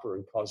of the copper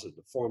and causes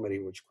deformity,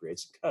 which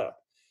creates a cup.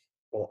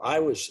 Well, I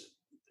was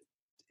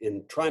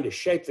in trying to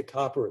shape the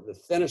copper, the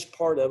thinnest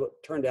part of it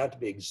turned out to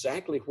be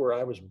exactly where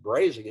I was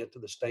brazing it to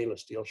the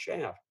stainless steel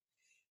shaft.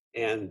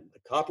 And the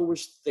copper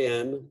was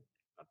thin.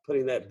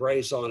 Putting that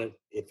braze on it,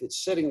 if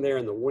it's sitting there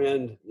in the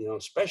wind,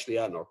 especially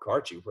out in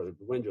Okarche where the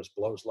wind just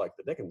blows like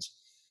the dickens,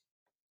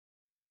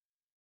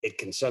 it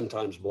can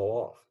sometimes blow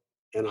off.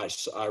 And I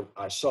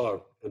saw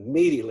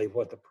immediately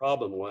what the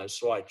problem was.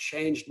 So I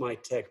changed my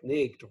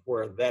technique to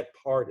where that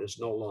part is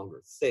no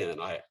longer thin.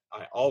 I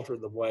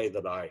altered the way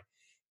that I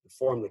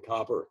form the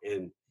copper.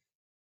 And,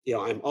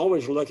 I'm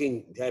always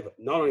looking to have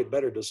not only a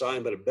better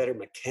design, but a better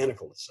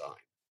mechanical design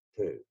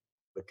too,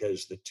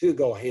 because the two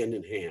go hand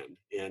in hand,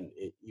 and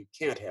you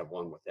can't have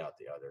one without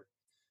the other.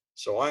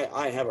 So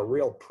I have a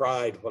real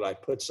pride when I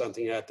put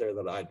something out there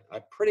that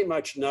I pretty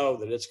much know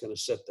that it's going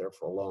to sit there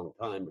for a long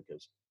time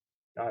because,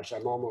 gosh, I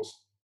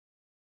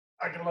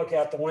can look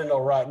out the window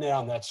right now,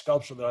 and that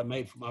sculpture that I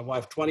made for my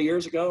wife 20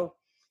 years ago,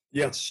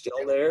 Yeah. It's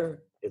still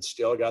there. It's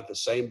still got the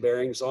same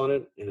bearings on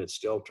it, and it's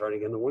still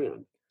turning in the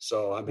wind.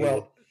 So, I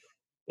mean,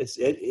 it's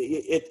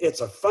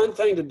a fun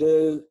thing to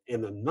do.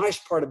 And the nice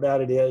part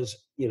about it is,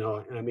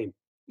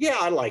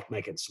 I like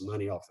making some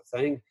money off the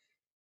thing,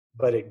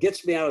 but it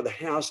gets me out of the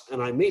house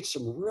and I meet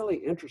some really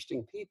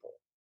interesting people,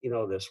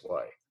 this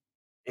way.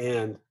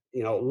 And,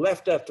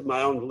 left up to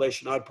my own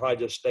volition, I'd probably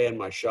just stay in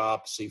my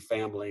shop, see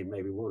family, and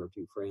maybe 1 or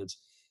 2 friends.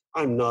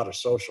 I'm not a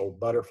social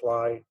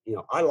butterfly.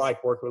 I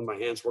like working with my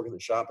hands, working in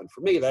the shop. And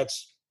for me,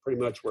 that's pretty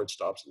much where it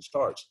stops and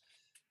starts.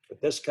 But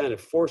this kind of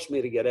forced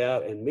me to get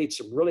out and meet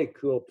some really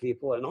cool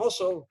people. And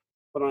also,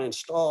 when I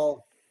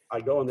install,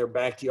 I go in their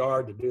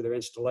backyard to do their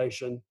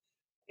installation,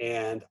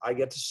 and I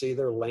get to see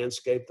their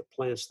landscape, the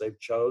plants they've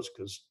chose.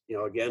 Because,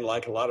 again,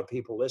 like a lot of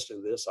people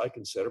listening to this, I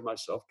consider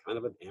myself kind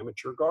of an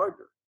amateur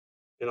gardener.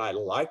 And I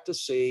like to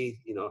see,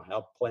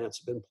 how plants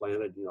have been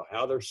planted,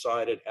 how they're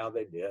sited, how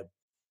they did.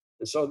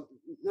 And so,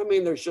 I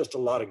mean, there's just a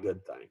lot of good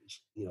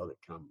things, that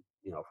come,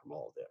 from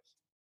all this.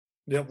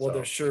 Yeah, well,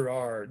 there So, sure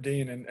are,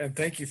 Dean, and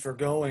thank you for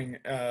going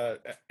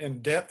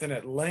in depth and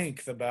at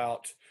length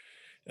about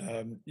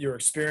your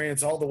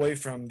experience all the way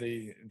from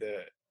the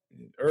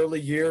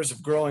early years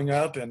of growing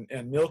up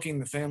and milking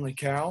the family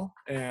cow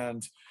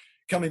and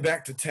coming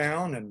back to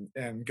town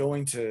and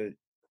going to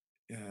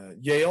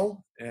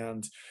Yale,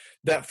 and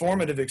that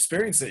formative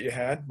experience that you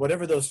had,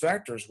 whatever those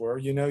factors were,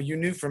 you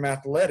knew from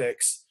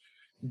athletics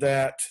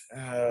that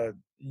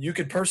you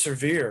could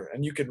persevere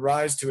and you could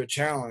rise to a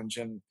challenge.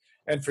 And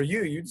for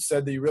you, you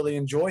said that you really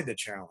enjoyed the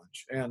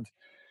challenge.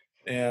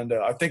 And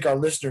I think our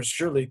listeners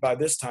surely by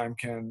this time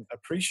can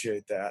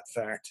appreciate that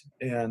fact.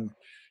 And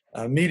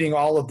meeting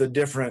all of the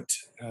different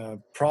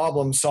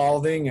problem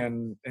solving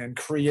and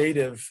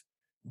creative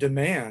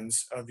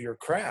demands of your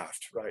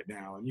craft right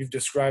now. And you've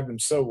described them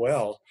so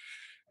well.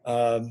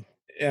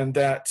 And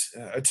that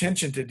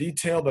attention to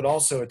detail, but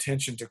also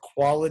attention to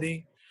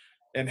quality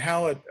and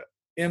how it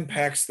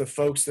impacts the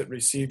folks that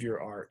receive your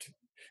art.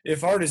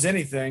 If art is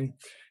anything,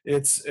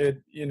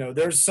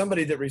 there's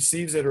somebody that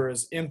receives it or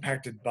is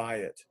impacted by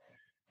it.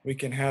 We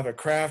can have a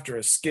craft or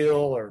a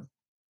skill or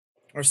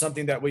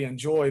something that we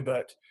enjoy,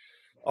 but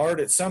art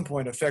at some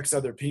point affects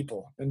other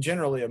people, and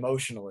generally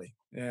emotionally.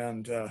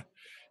 And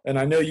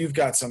I know you've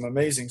got some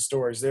amazing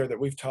stories there that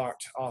we've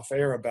talked off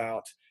air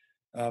about.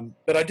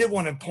 But I did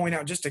want to point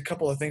out just a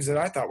couple of things that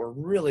I thought were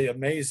really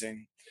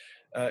amazing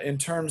in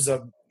terms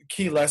of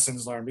key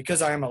lessons learned.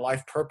 Because I am a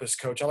life purpose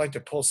coach, I like to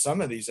pull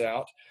some of these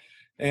out.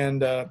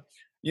 And,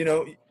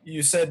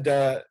 you said,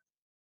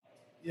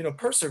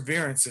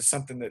 perseverance is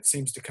something that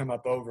seems to come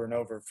up over and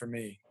over for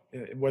me,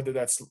 whether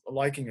that's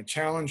liking a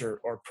challenge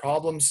or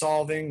problem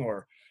solving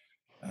or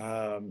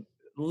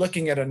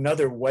looking at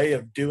another way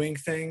of doing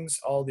things,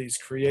 all these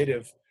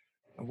creative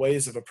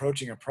ways of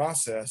approaching a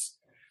process.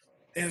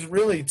 It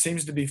really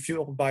seems to be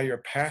fueled by your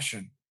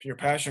passion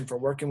for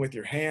working with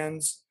your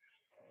hands,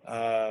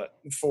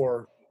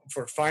 for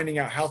finding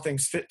out how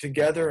things fit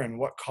together and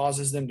what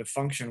causes them to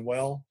function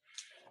well.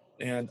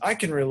 And I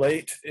can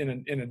relate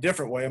in a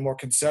different way, a more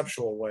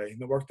conceptual way, in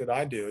the work that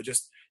I do.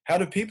 Just how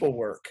do people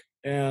work,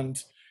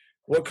 and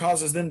what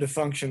causes them to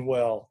function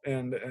well,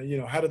 and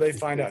how do they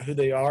find out who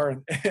they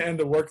are and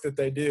the work that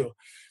they do.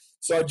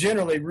 So I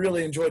generally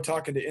really enjoy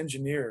talking to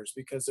engineers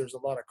because there's a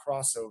lot of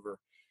crossover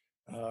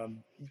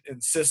in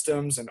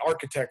systems and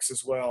architects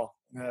as well.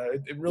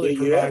 It really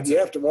provides. You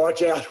have to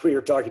watch out when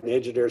you're talking to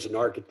engineers and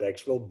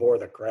architects. We'll bore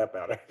the crap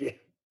out of you.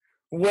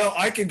 Well,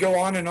 I could go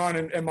on,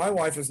 and my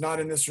wife is not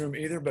in this room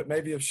either, but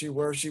maybe if she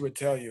were, she would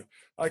tell you.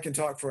 I can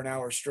talk for an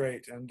hour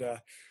straight,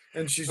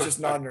 and she's just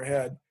nodding her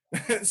head.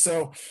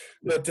 So,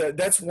 but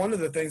that's one of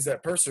the things,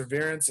 that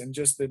perseverance and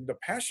just the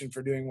passion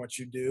for doing what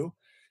you do.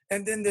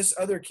 And then this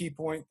other key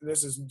point,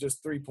 this is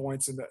just 3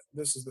 points, and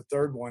this is the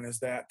third one, is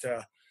that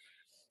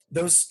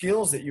those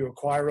skills that you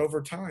acquire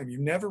over time, you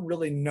never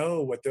really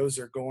know what those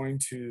are going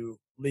to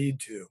lead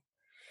to.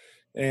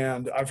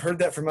 And I've heard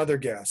that from other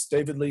guests.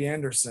 David Lee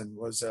Anderson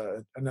was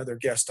another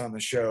guest on the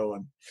show,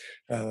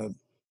 and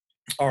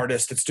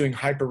artist that's doing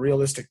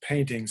hyper-realistic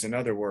paintings and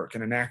other work,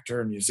 and an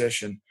actor and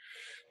musician.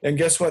 And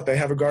guess what? They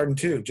have a garden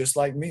too, just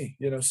like me.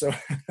 So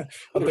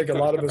I think a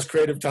lot of us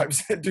creative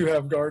types do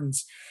have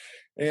gardens.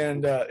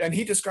 And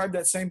he described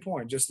that same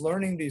point, just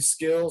learning these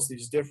skills,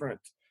 these different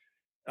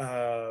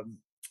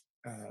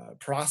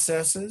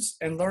processes,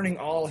 and learning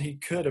all he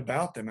could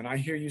about them. And I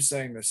hear you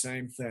saying the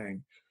same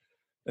thing.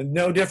 And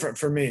no different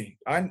for me.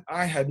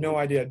 I had no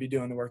idea I'd be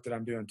doing the work that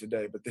I'm doing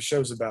today, but the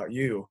show's about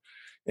you.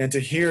 And to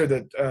hear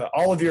that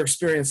all of your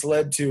experience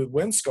led to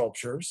wind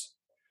sculptures,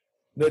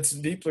 that's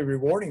deeply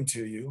rewarding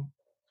to you,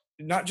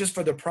 not just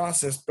for the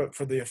process, but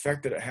for the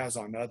effect that it has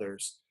on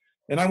others.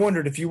 And I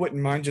wondered if you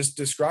wouldn't mind just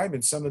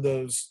describing some of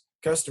those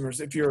customers,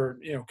 if you're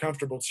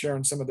comfortable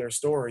sharing some of their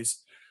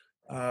stories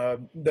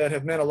that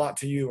have meant a lot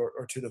to you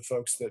or to the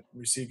folks that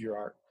receive your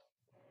art.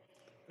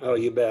 Oh,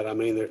 you bet. I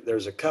mean,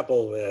 there's a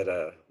couple that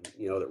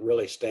that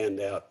really stand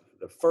out.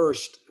 The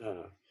first,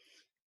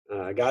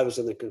 a guy who was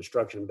in the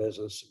construction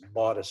business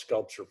bought a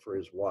sculpture for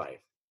his wife,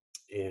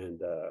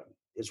 and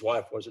his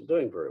wife wasn't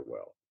doing very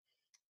well.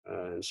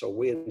 And so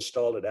we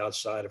installed it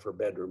outside of her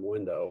bedroom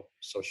window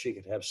so she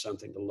could have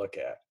something to look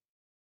at,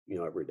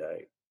 every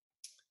day.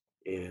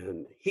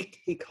 And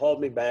he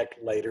called me back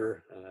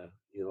later,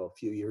 a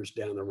few years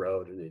down the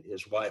road, and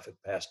his wife had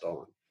passed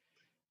on.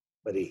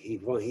 But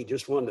he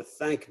just wanted to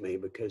thank me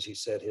because he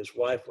said his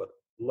wife would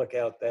look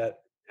out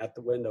at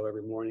the window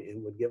every morning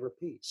and would give her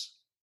peace.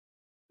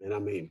 And I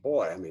mean,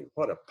 boy,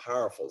 what a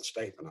powerful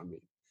statement. I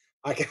mean,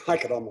 I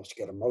could almost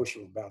get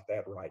emotional about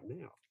that right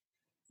now.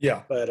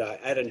 Yeah. But I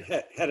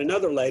had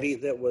another lady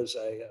that was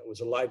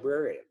a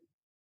librarian,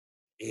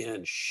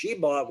 and she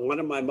bought one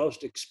of my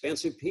most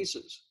expensive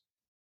pieces.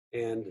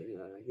 And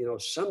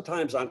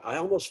sometimes I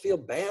almost feel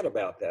bad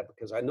about that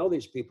because I know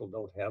these people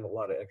don't have a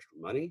lot of extra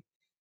money,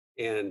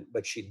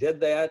 but she did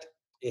that,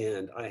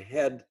 and I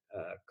had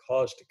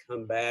cause to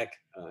come back.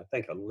 I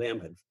think a limb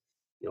had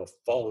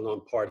fallen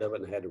on part of it,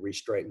 and I had to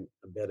re-straighten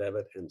a bit of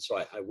it, and so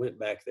I went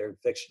back there and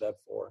fixed it up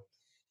for her.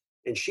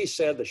 And she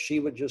said that she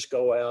would just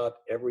go out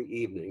every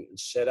evening and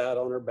sit out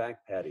on her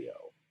back patio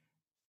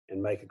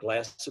and make a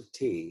glass of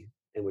tea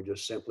and would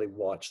just simply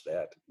watch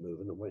that move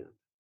in the wind.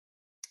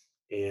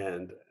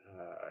 And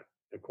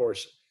of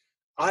course,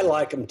 I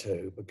like them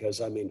too,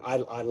 because I mean,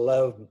 I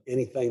love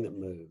anything that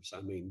moves.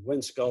 I mean,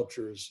 wind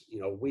sculptures,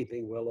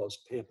 weeping willows,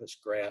 pampas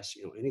grass,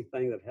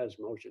 anything that has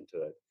motion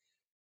to it,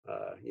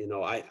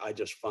 I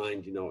just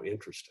find,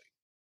 interesting.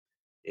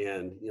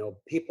 And,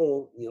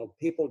 people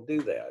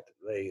do that.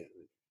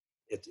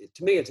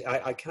 To me,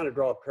 I kind of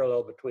draw a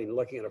parallel between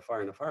looking at a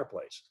fire in a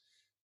fireplace.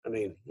 I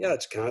mean, yeah,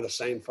 it's kind of the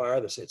same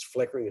fire. It's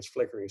flickering,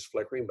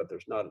 but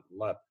there's not a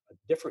lot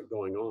different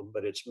going on,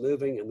 but it's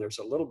moving, and there's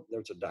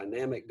a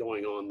dynamic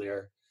going on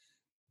there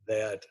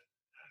that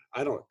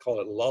I don't call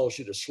it lulls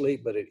you to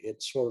sleep, but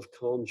it sort of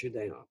calms you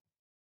down.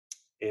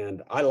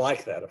 And I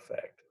like that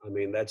effect. I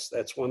mean,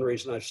 that's one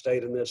reason I've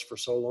stayed in this for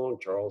so long,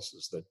 Charles,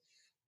 is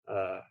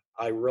that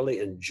I really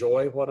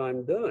enjoy what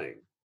I'm doing.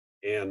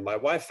 And my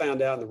wife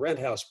found out in the rent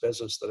house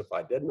business that if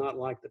I did not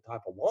like the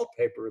type of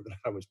wallpaper that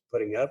I was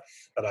putting up,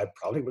 that I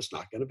probably was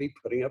not going to be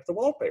putting up the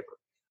wallpaper.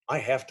 I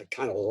have to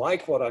kind of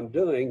like what I'm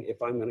doing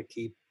if I'm going to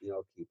keep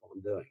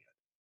on doing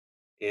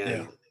it.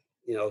 And,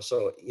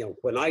 so,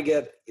 when I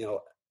get,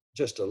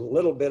 just a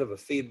little bit of a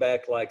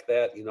feedback like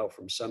that,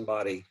 from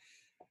somebody,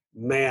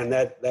 man,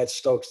 that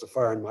stokes the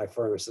fire in my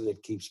furnace, and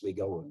it keeps me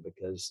going,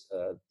 because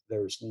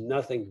there's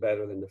nothing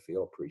better than to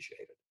feel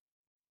appreciated.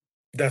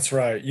 That's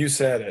right. You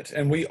said it.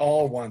 And we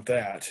all want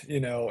that,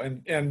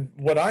 and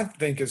what I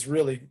think is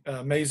really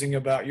amazing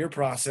about your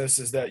process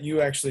is that you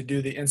actually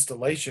do the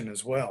installation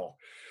as well.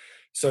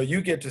 So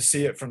you get to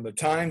see it from the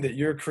time that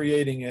you're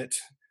creating it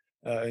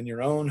in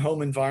your own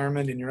home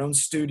environment, in your own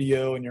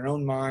studio, in your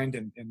own mind,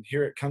 and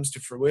here it comes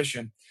to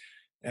fruition.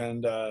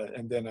 And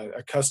then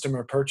a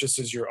customer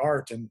purchases your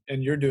art,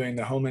 and you're doing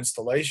the home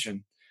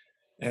installation.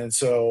 And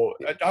so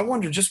I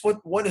wonder, just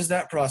what is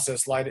that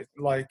process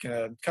like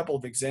a couple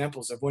of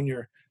examples of when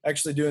you're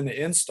actually doing the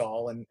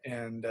install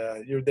and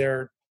you're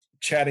there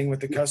chatting with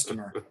the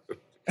customer.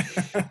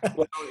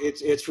 Well,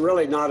 it's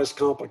really not as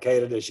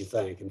complicated as you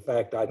think. In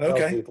fact, I tell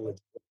Okay. people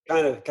it's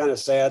kind of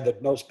sad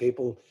that most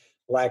people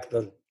lack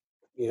the,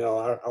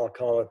 I'll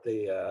call it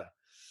the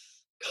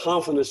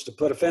confidence to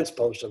put a fence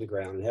post on the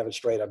ground and have it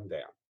straight up and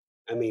down.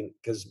 I mean,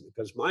 because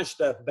my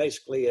stuff,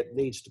 basically it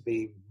needs to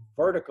be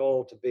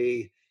vertical to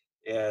be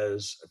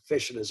as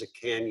efficient as it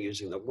can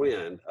using the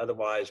wind.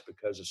 Otherwise,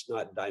 because it's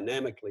not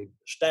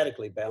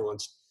statically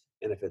balanced,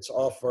 and if it's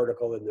off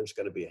vertical, then there's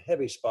going to be a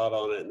heavy spot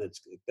on it, and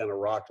it's going to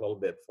rock a little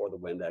bit before the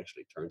wind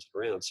actually turns it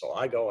around. So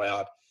I go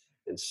out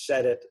and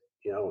set it,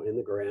 in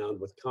the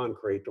ground with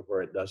concrete to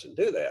where it doesn't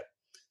do that.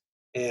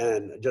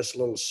 And just a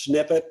little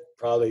snippet,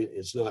 probably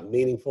is not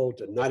meaningful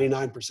to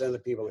 99% of the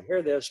people who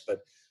hear this, but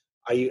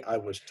I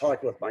was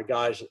talking with my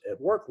guys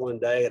at work one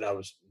day, and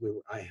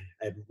I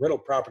had rental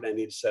property. I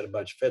needed to set a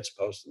bunch of fence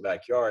posts in the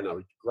backyard, and I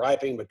was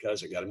griping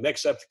because I got to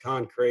mix up the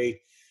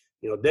concrete,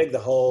 dig the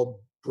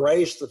hole,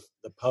 brace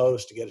the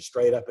post to get it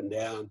straight up and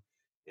down,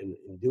 and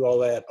do all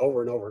that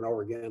over and over and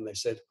over again. They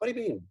said, "What do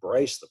you mean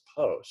brace the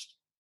post?"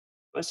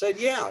 I said,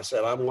 "Yeah." I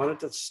said, "I want it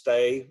to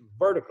stay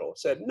vertical." I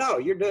said, "No,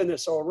 you're doing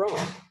this all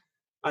wrong."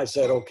 I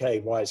said, "Okay,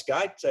 wise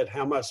guy." I said,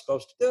 "How am I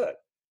supposed to do it?"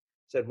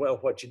 I said, "Well,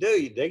 what you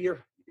do, you dig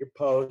your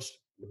post,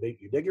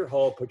 you dig your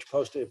hole, put your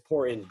post in,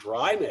 pour in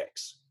dry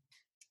mix."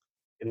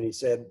 And he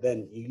said,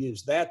 then you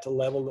use that to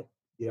level,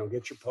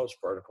 get your post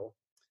vertical.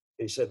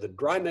 And he said, the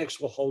dry mix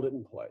will hold it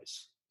in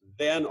place.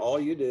 Then all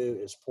you do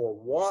is pour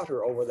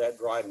water over that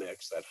dry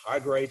mix that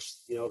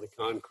hydrates, the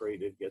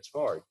concrete, it gets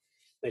hard.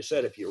 They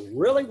said, if you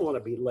really want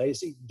to be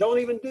lazy, don't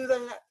even do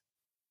that.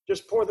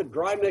 Just pour the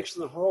dry mix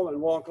in the hole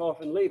and walk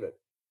off and leave it.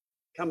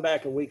 Come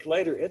back a week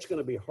later, it's going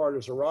to be hard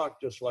as a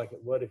rock, just like it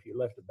would if you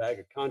left a bag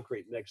of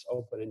concrete mix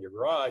open in your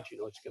garage.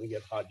 It's going to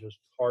get hard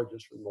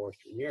just from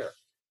moisture in the air.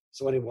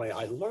 So anyway,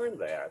 I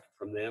learned that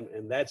from them,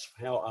 and that's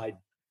how I,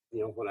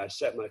 when I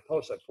set my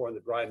post, I pour in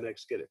the dry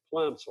mix, get it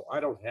plumb, so I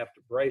don't have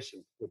to brace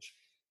it, which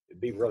would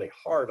be really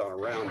hard on a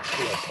round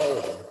steel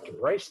pole to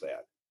brace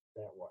that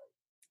way.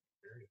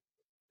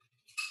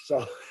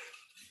 So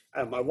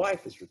my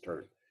wife has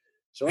returned.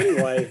 So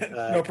anyway,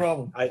 No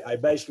problem. I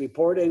basically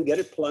pour it in, get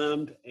it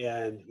plumbed,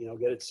 and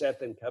get it set,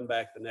 then come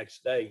back the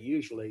next day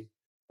usually,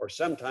 or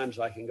sometimes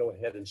I can go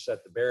ahead and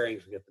set the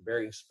bearings and get the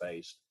bearings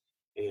spaced.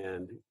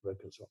 And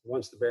because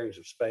once the bearings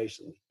are spaced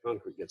and the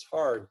concrete gets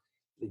hard,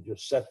 you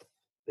just set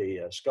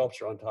the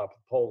sculpture on top of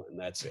the pole, and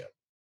that's it.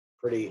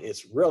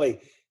 It's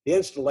really, the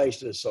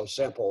installation is so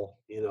simple,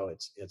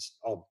 it's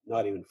all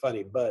not even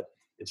funny, but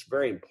it's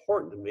very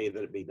important to me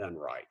that it be done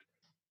right.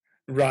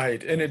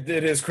 Right, and it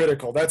is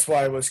critical. That's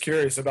why I was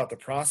curious about the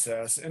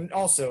process and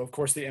also, of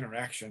course, the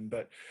interaction,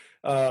 but,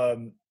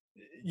 um,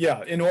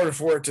 yeah, in order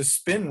for it to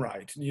spin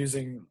right,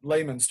 using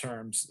layman's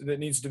terms, it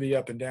needs to be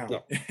up and down.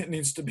 No. It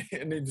needs to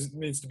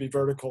be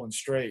vertical and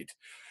straight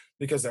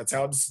because that's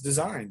how it's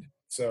designed.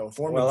 So,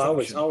 form Well, and I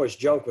function. always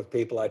joke with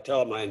people. I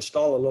tell them I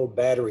install a little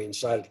battery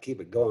inside it to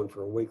keep it going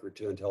for a week or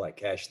two until I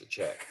cash the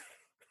check.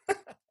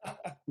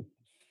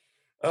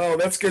 Oh,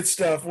 that's good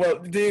stuff. Well,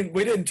 Dean,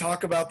 we didn't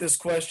talk about this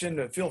question,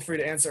 but feel free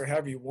to answer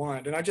however you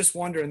want. And I just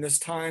wonder in this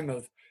time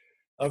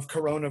of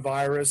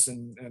coronavirus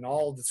and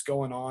all that's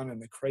going on and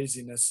the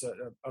craziness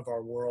of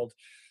our world,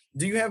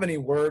 do you have any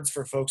words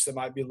for folks that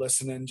might be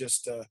listening?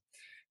 Just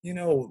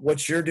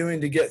what you're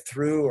doing to get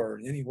through, or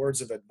any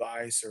words of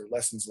advice or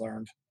lessons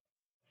learned?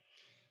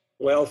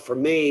 Well, for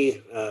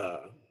me,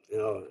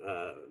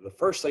 the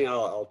first thing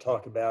I'll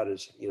talk about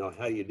is,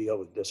 how you deal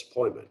with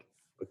disappointment.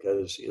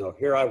 Because,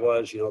 here I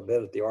was,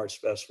 been at the Arts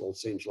Festival, it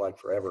seems like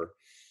forever.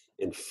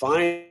 And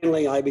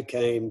finally I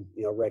became,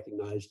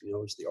 recognized,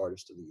 as the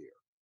Artist of the Year.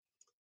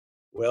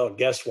 Well,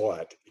 guess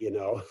what?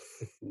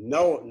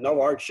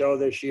 No art show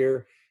this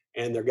year,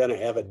 and they're going to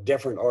have a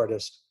different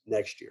artist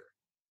next year.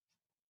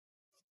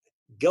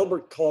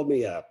 Gilbert called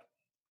me up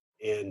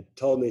and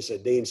told me,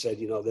 said, Dean said,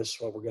 this is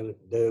what we're going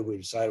to do. We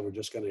decided we're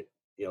just going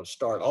to,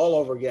 start all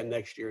over again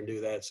next year and do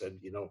that. Said,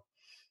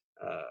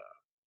 uh,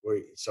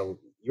 so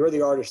you're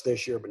the artist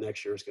this year, but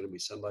next year is going to be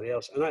somebody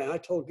else. And I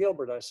told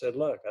Gilbert, I said,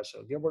 look, I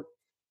said, Gilbert,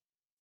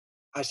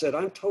 I said,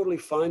 I'm totally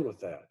fine with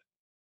that.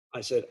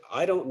 I said,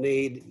 I don't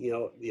need,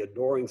 the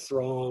adoring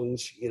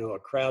throngs, a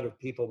crowd of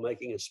people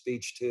making a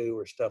speech to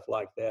or stuff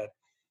like that.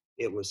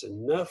 It was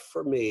enough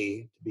for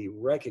me to be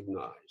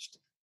recognized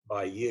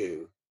by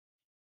you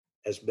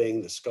as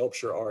being the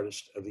sculpture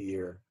artist of the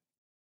year.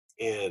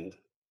 And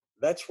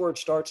that's where it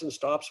starts and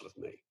stops with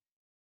me.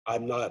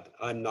 I'm not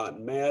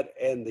mad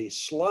and the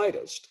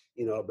slightest,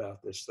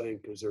 about this thing,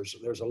 because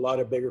there's a lot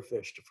of bigger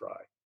fish to fry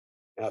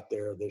out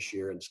there this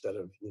year instead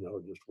of,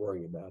 just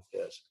worrying about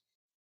this.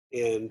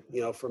 And,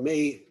 for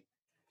me,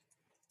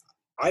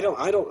 I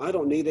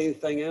don't need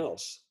anything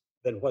else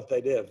than what they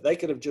did. They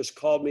could have just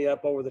called me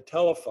up over the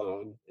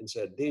telephone and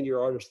said, Dean,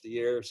 you're artist of the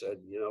year, said,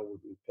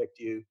 we picked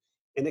you.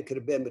 And it could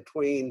have been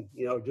between,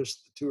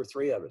 just the two or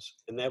three of us.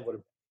 And that would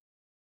have,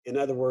 in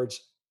other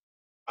words,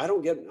 I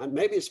don't get,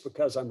 maybe it's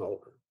because I'm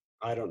older.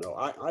 I don't know.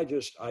 I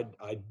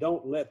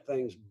don't let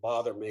things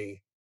bother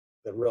me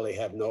that really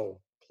have no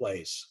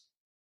place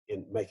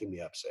in making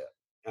me upset.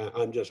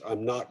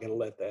 I'm not going to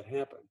let that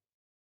happen.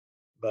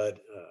 But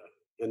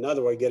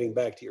another way, getting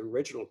back to your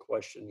original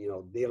question,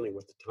 dealing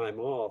with the time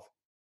off,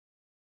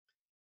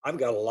 I've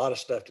got a lot of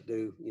stuff to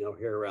do,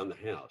 here around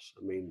the house.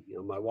 I mean,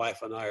 my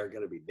wife and I are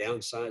going to be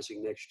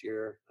downsizing next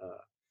year.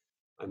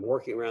 I'm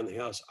working around the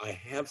house. I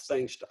have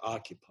things to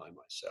occupy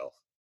myself.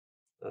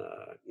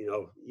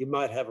 You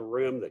might have a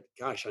room that,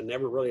 gosh, I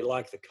never really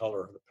liked the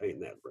color of the paint in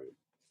that room.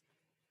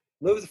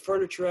 Move the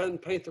furniture out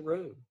and paint the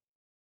room.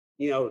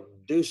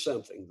 Do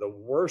something. The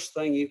worst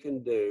thing you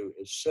can do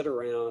is sit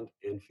around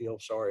and feel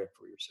sorry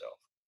for yourself.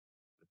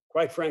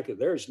 Quite frankly,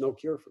 there's no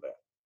cure for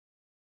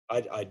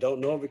that. I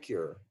don't know of a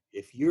cure.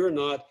 If you're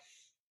not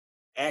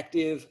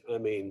active, I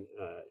mean,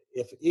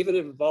 if even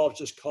if it involves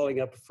just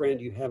calling up a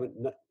friend you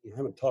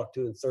haven't talked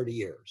to in 30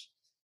 years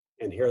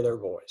and hear their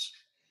voice,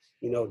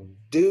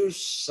 do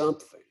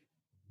something.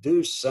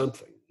 Do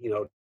something.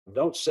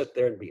 Don't sit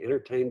there and be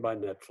entertained by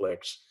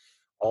Netflix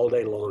all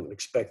day long and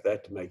expect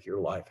that to make your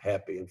life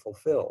happy and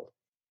fulfilled.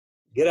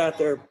 Get out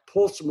there,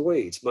 pull some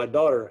weeds. I have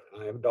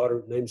a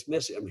daughter named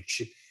Missy. I mean,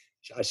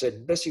 I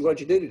said, Missy, what'd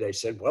you do today? She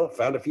said, well,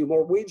 found a few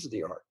more weeds in the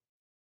yard.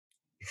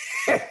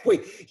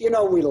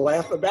 We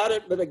laugh about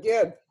it, but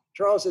again,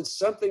 Charles, it's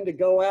something to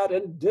go out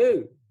and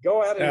do.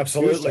 Go out and do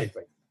Absolutely.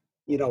 something.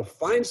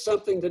 Find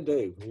something to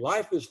do.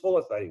 Life is full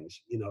of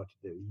things, to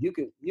do.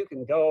 You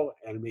can go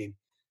and, I mean,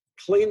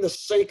 clean the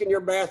sink in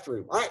your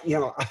bathroom. I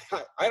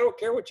don't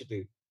care what you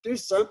do. Do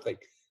something.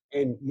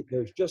 And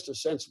there's just a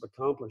sense of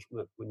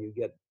accomplishment when you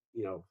get,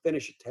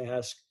 finish a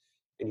task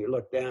and you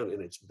look down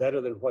and it's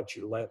better than what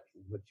you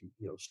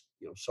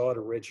saw it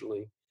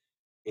originally.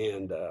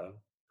 And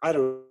I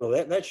don't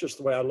know. That's just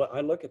the way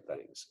I look at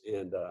things.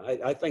 And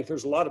I think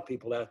there's a lot of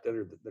people out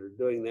there that are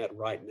doing that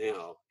right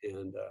now.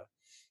 And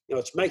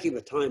it's making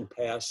the time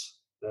pass.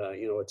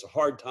 It's a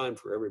hard time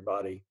for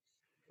everybody.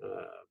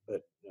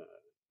 But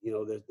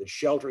the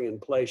sheltering in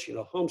place.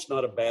 Home's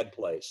not a bad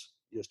place.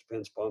 It just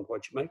depends upon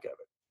what you make of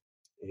it.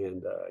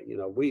 And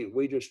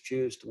we just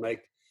choose to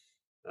make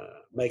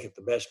it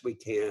the best we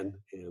can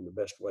and the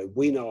best way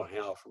we know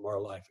how from our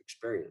life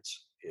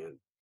experience. And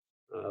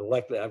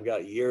luckily, I've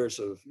got years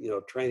of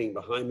training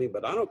behind me.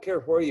 But I don't care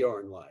where you are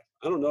in life.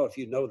 I don't know if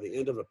you know the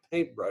end of a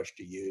paintbrush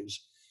to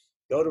use.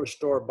 Go to a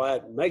store, buy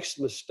it, make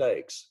some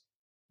mistakes,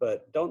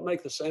 but don't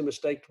make the same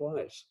mistake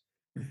twice.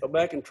 Go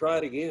back and try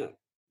it again.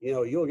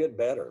 You'll get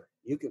better.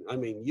 You can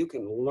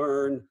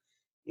learn.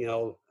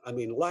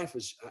 Life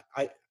is.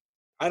 I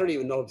don't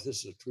even know if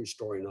this is a true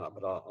story or not,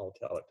 but I'll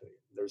tell it to you.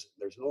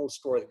 There's an old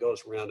story that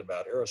goes around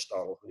about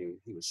Aristotle when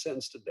he was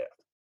sentenced to death.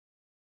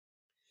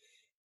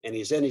 and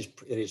he's in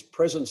his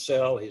prison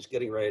cell. He's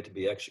getting ready to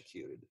be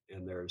executed,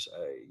 and there's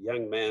a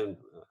young man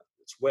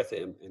that's with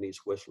him, and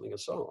he's whistling a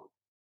song.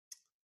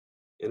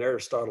 And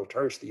Aristotle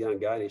turns to the young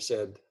guy and he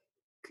said,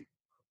 "Could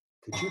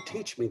you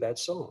teach me that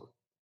song?"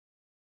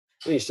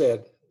 And he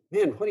said,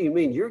 "Man, what do you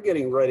mean? You're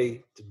getting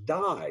ready to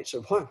die.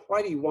 So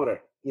why do you want to,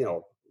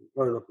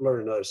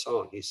 learn another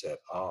song?" He said,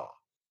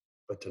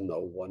 but to know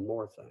one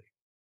more thing.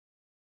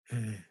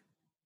 Hmm.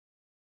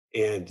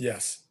 And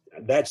Yes.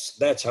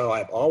 that's how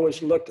I've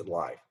always looked at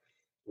life.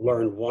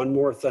 Learn one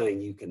more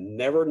thing. You can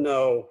never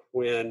know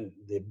when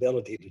the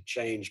ability to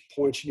change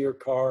points in your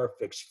car,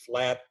 fix a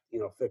flat,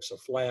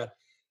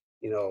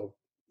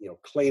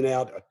 clean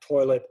out a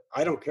toilet.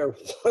 I don't care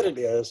what it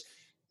is.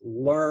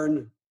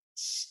 Learn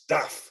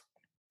stuff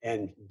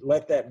and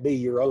let that be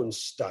your own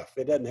stuff.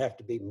 It doesn't have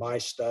to be my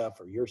stuff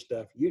or your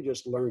stuff. You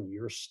just learn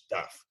your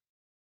stuff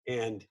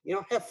and,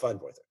 have fun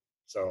with it.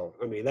 So,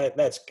 I mean,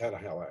 that's kind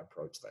of how I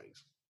approach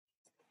things.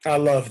 I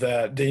love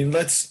that, Dean.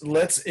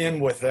 Let's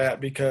end with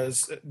that,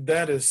 because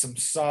that is some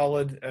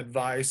solid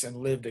advice and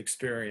lived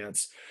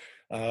experience.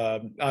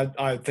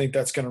 I think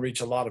that's going to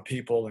reach a lot of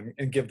people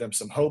and give them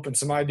some hope and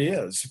some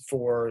ideas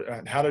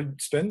for how to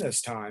spend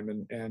this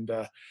time and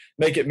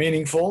make it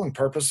meaningful and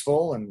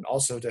purposeful, and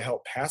also to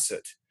help pass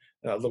it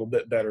a little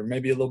bit better,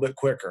 maybe a little bit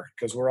quicker,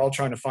 because we're all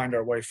trying to find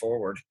our way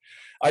forward.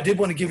 I did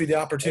want to give you the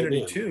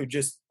opportunity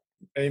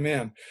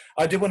Amen.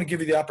 I did want to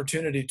give you the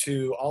opportunity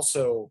to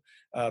also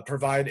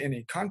provide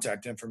any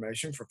contact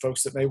information for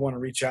folks that may want to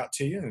reach out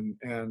to you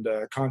and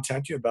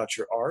contact you about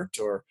your art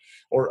or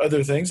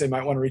other things they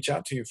might want to reach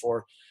out to you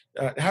for.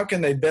 How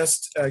can they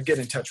best get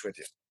in touch with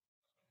you?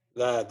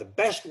 The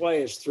best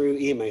way is through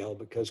email,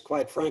 because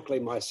quite frankly,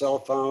 my cell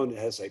phone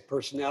has a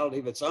personality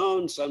of its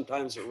own.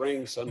 Sometimes it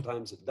rings,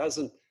 sometimes it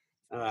doesn't.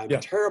 I'm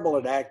terrible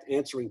at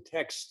answering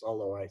texts,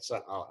 although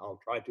I'll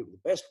try to. The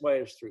best way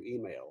is through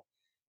email.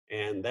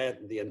 And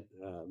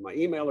my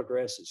email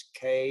address is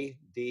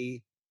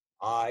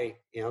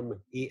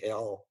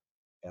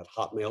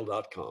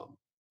kdimel@hotmail.com.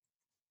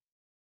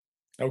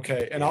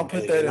 Okay, and I'll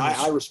put that in.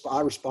 I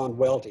respond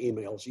well to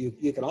emails.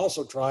 You can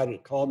also try to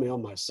call me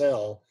on my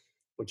cell,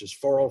 which is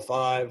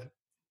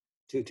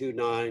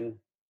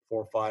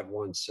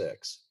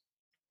 405-229-4516.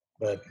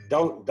 But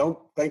don't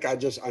think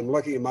I'm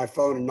looking at my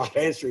phone and not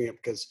answering it,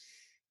 because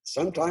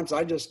sometimes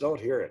I just don't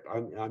hear it.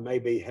 I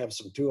maybe have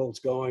some tools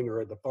going,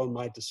 or the phone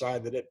might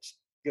decide that it's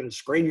going to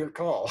screen your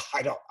call.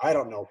 I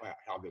don't know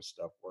how this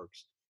stuff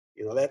works.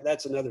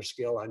 That's another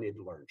skill I need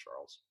to learn,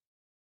 Charles.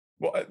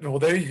 Well,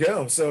 there you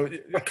go. So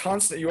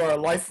you are a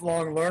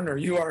lifelong learner.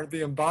 You are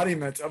the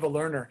embodiment of a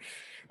learner.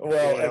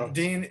 Well,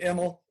 Dean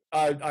Immel,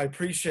 I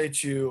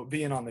appreciate you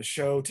being on the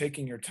show,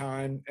 taking your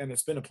time, and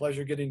it's been a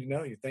pleasure getting to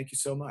know you. Thank you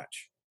so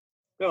much.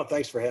 Well,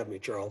 thanks for having me,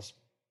 Charles.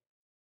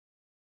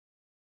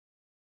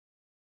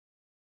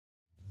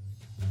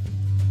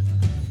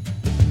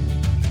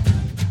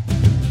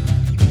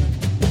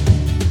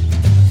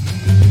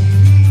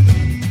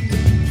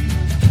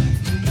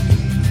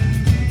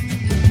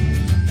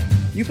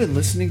 You've been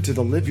listening to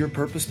the Live Your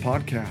Purpose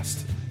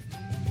podcast.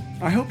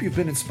 I hope you've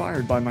been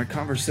inspired by my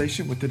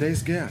conversation with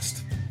today's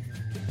guest.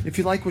 If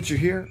you like what you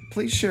hear,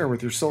 please share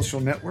with your social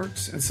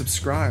networks and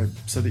subscribe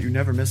so that you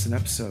never miss an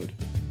episode.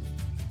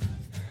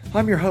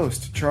 I'm your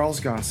host,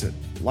 Charles Gossett,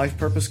 life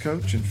purpose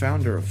coach and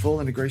founder of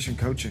Full Integration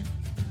Coaching.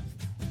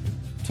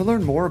 To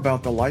learn more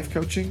about the life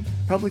coaching,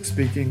 public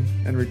speaking,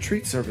 and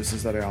retreat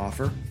services that I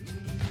offer,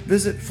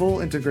 visit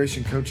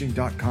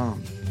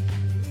fullintegrationcoaching.com.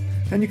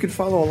 And you can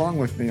follow along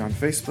with me on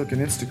Facebook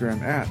and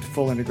Instagram at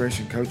Full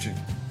Integration Coaching.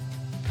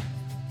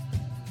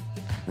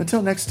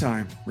 Until next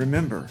time,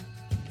 remember,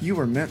 you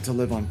were meant to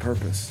live on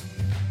purpose.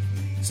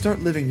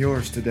 Start living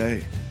yours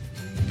today.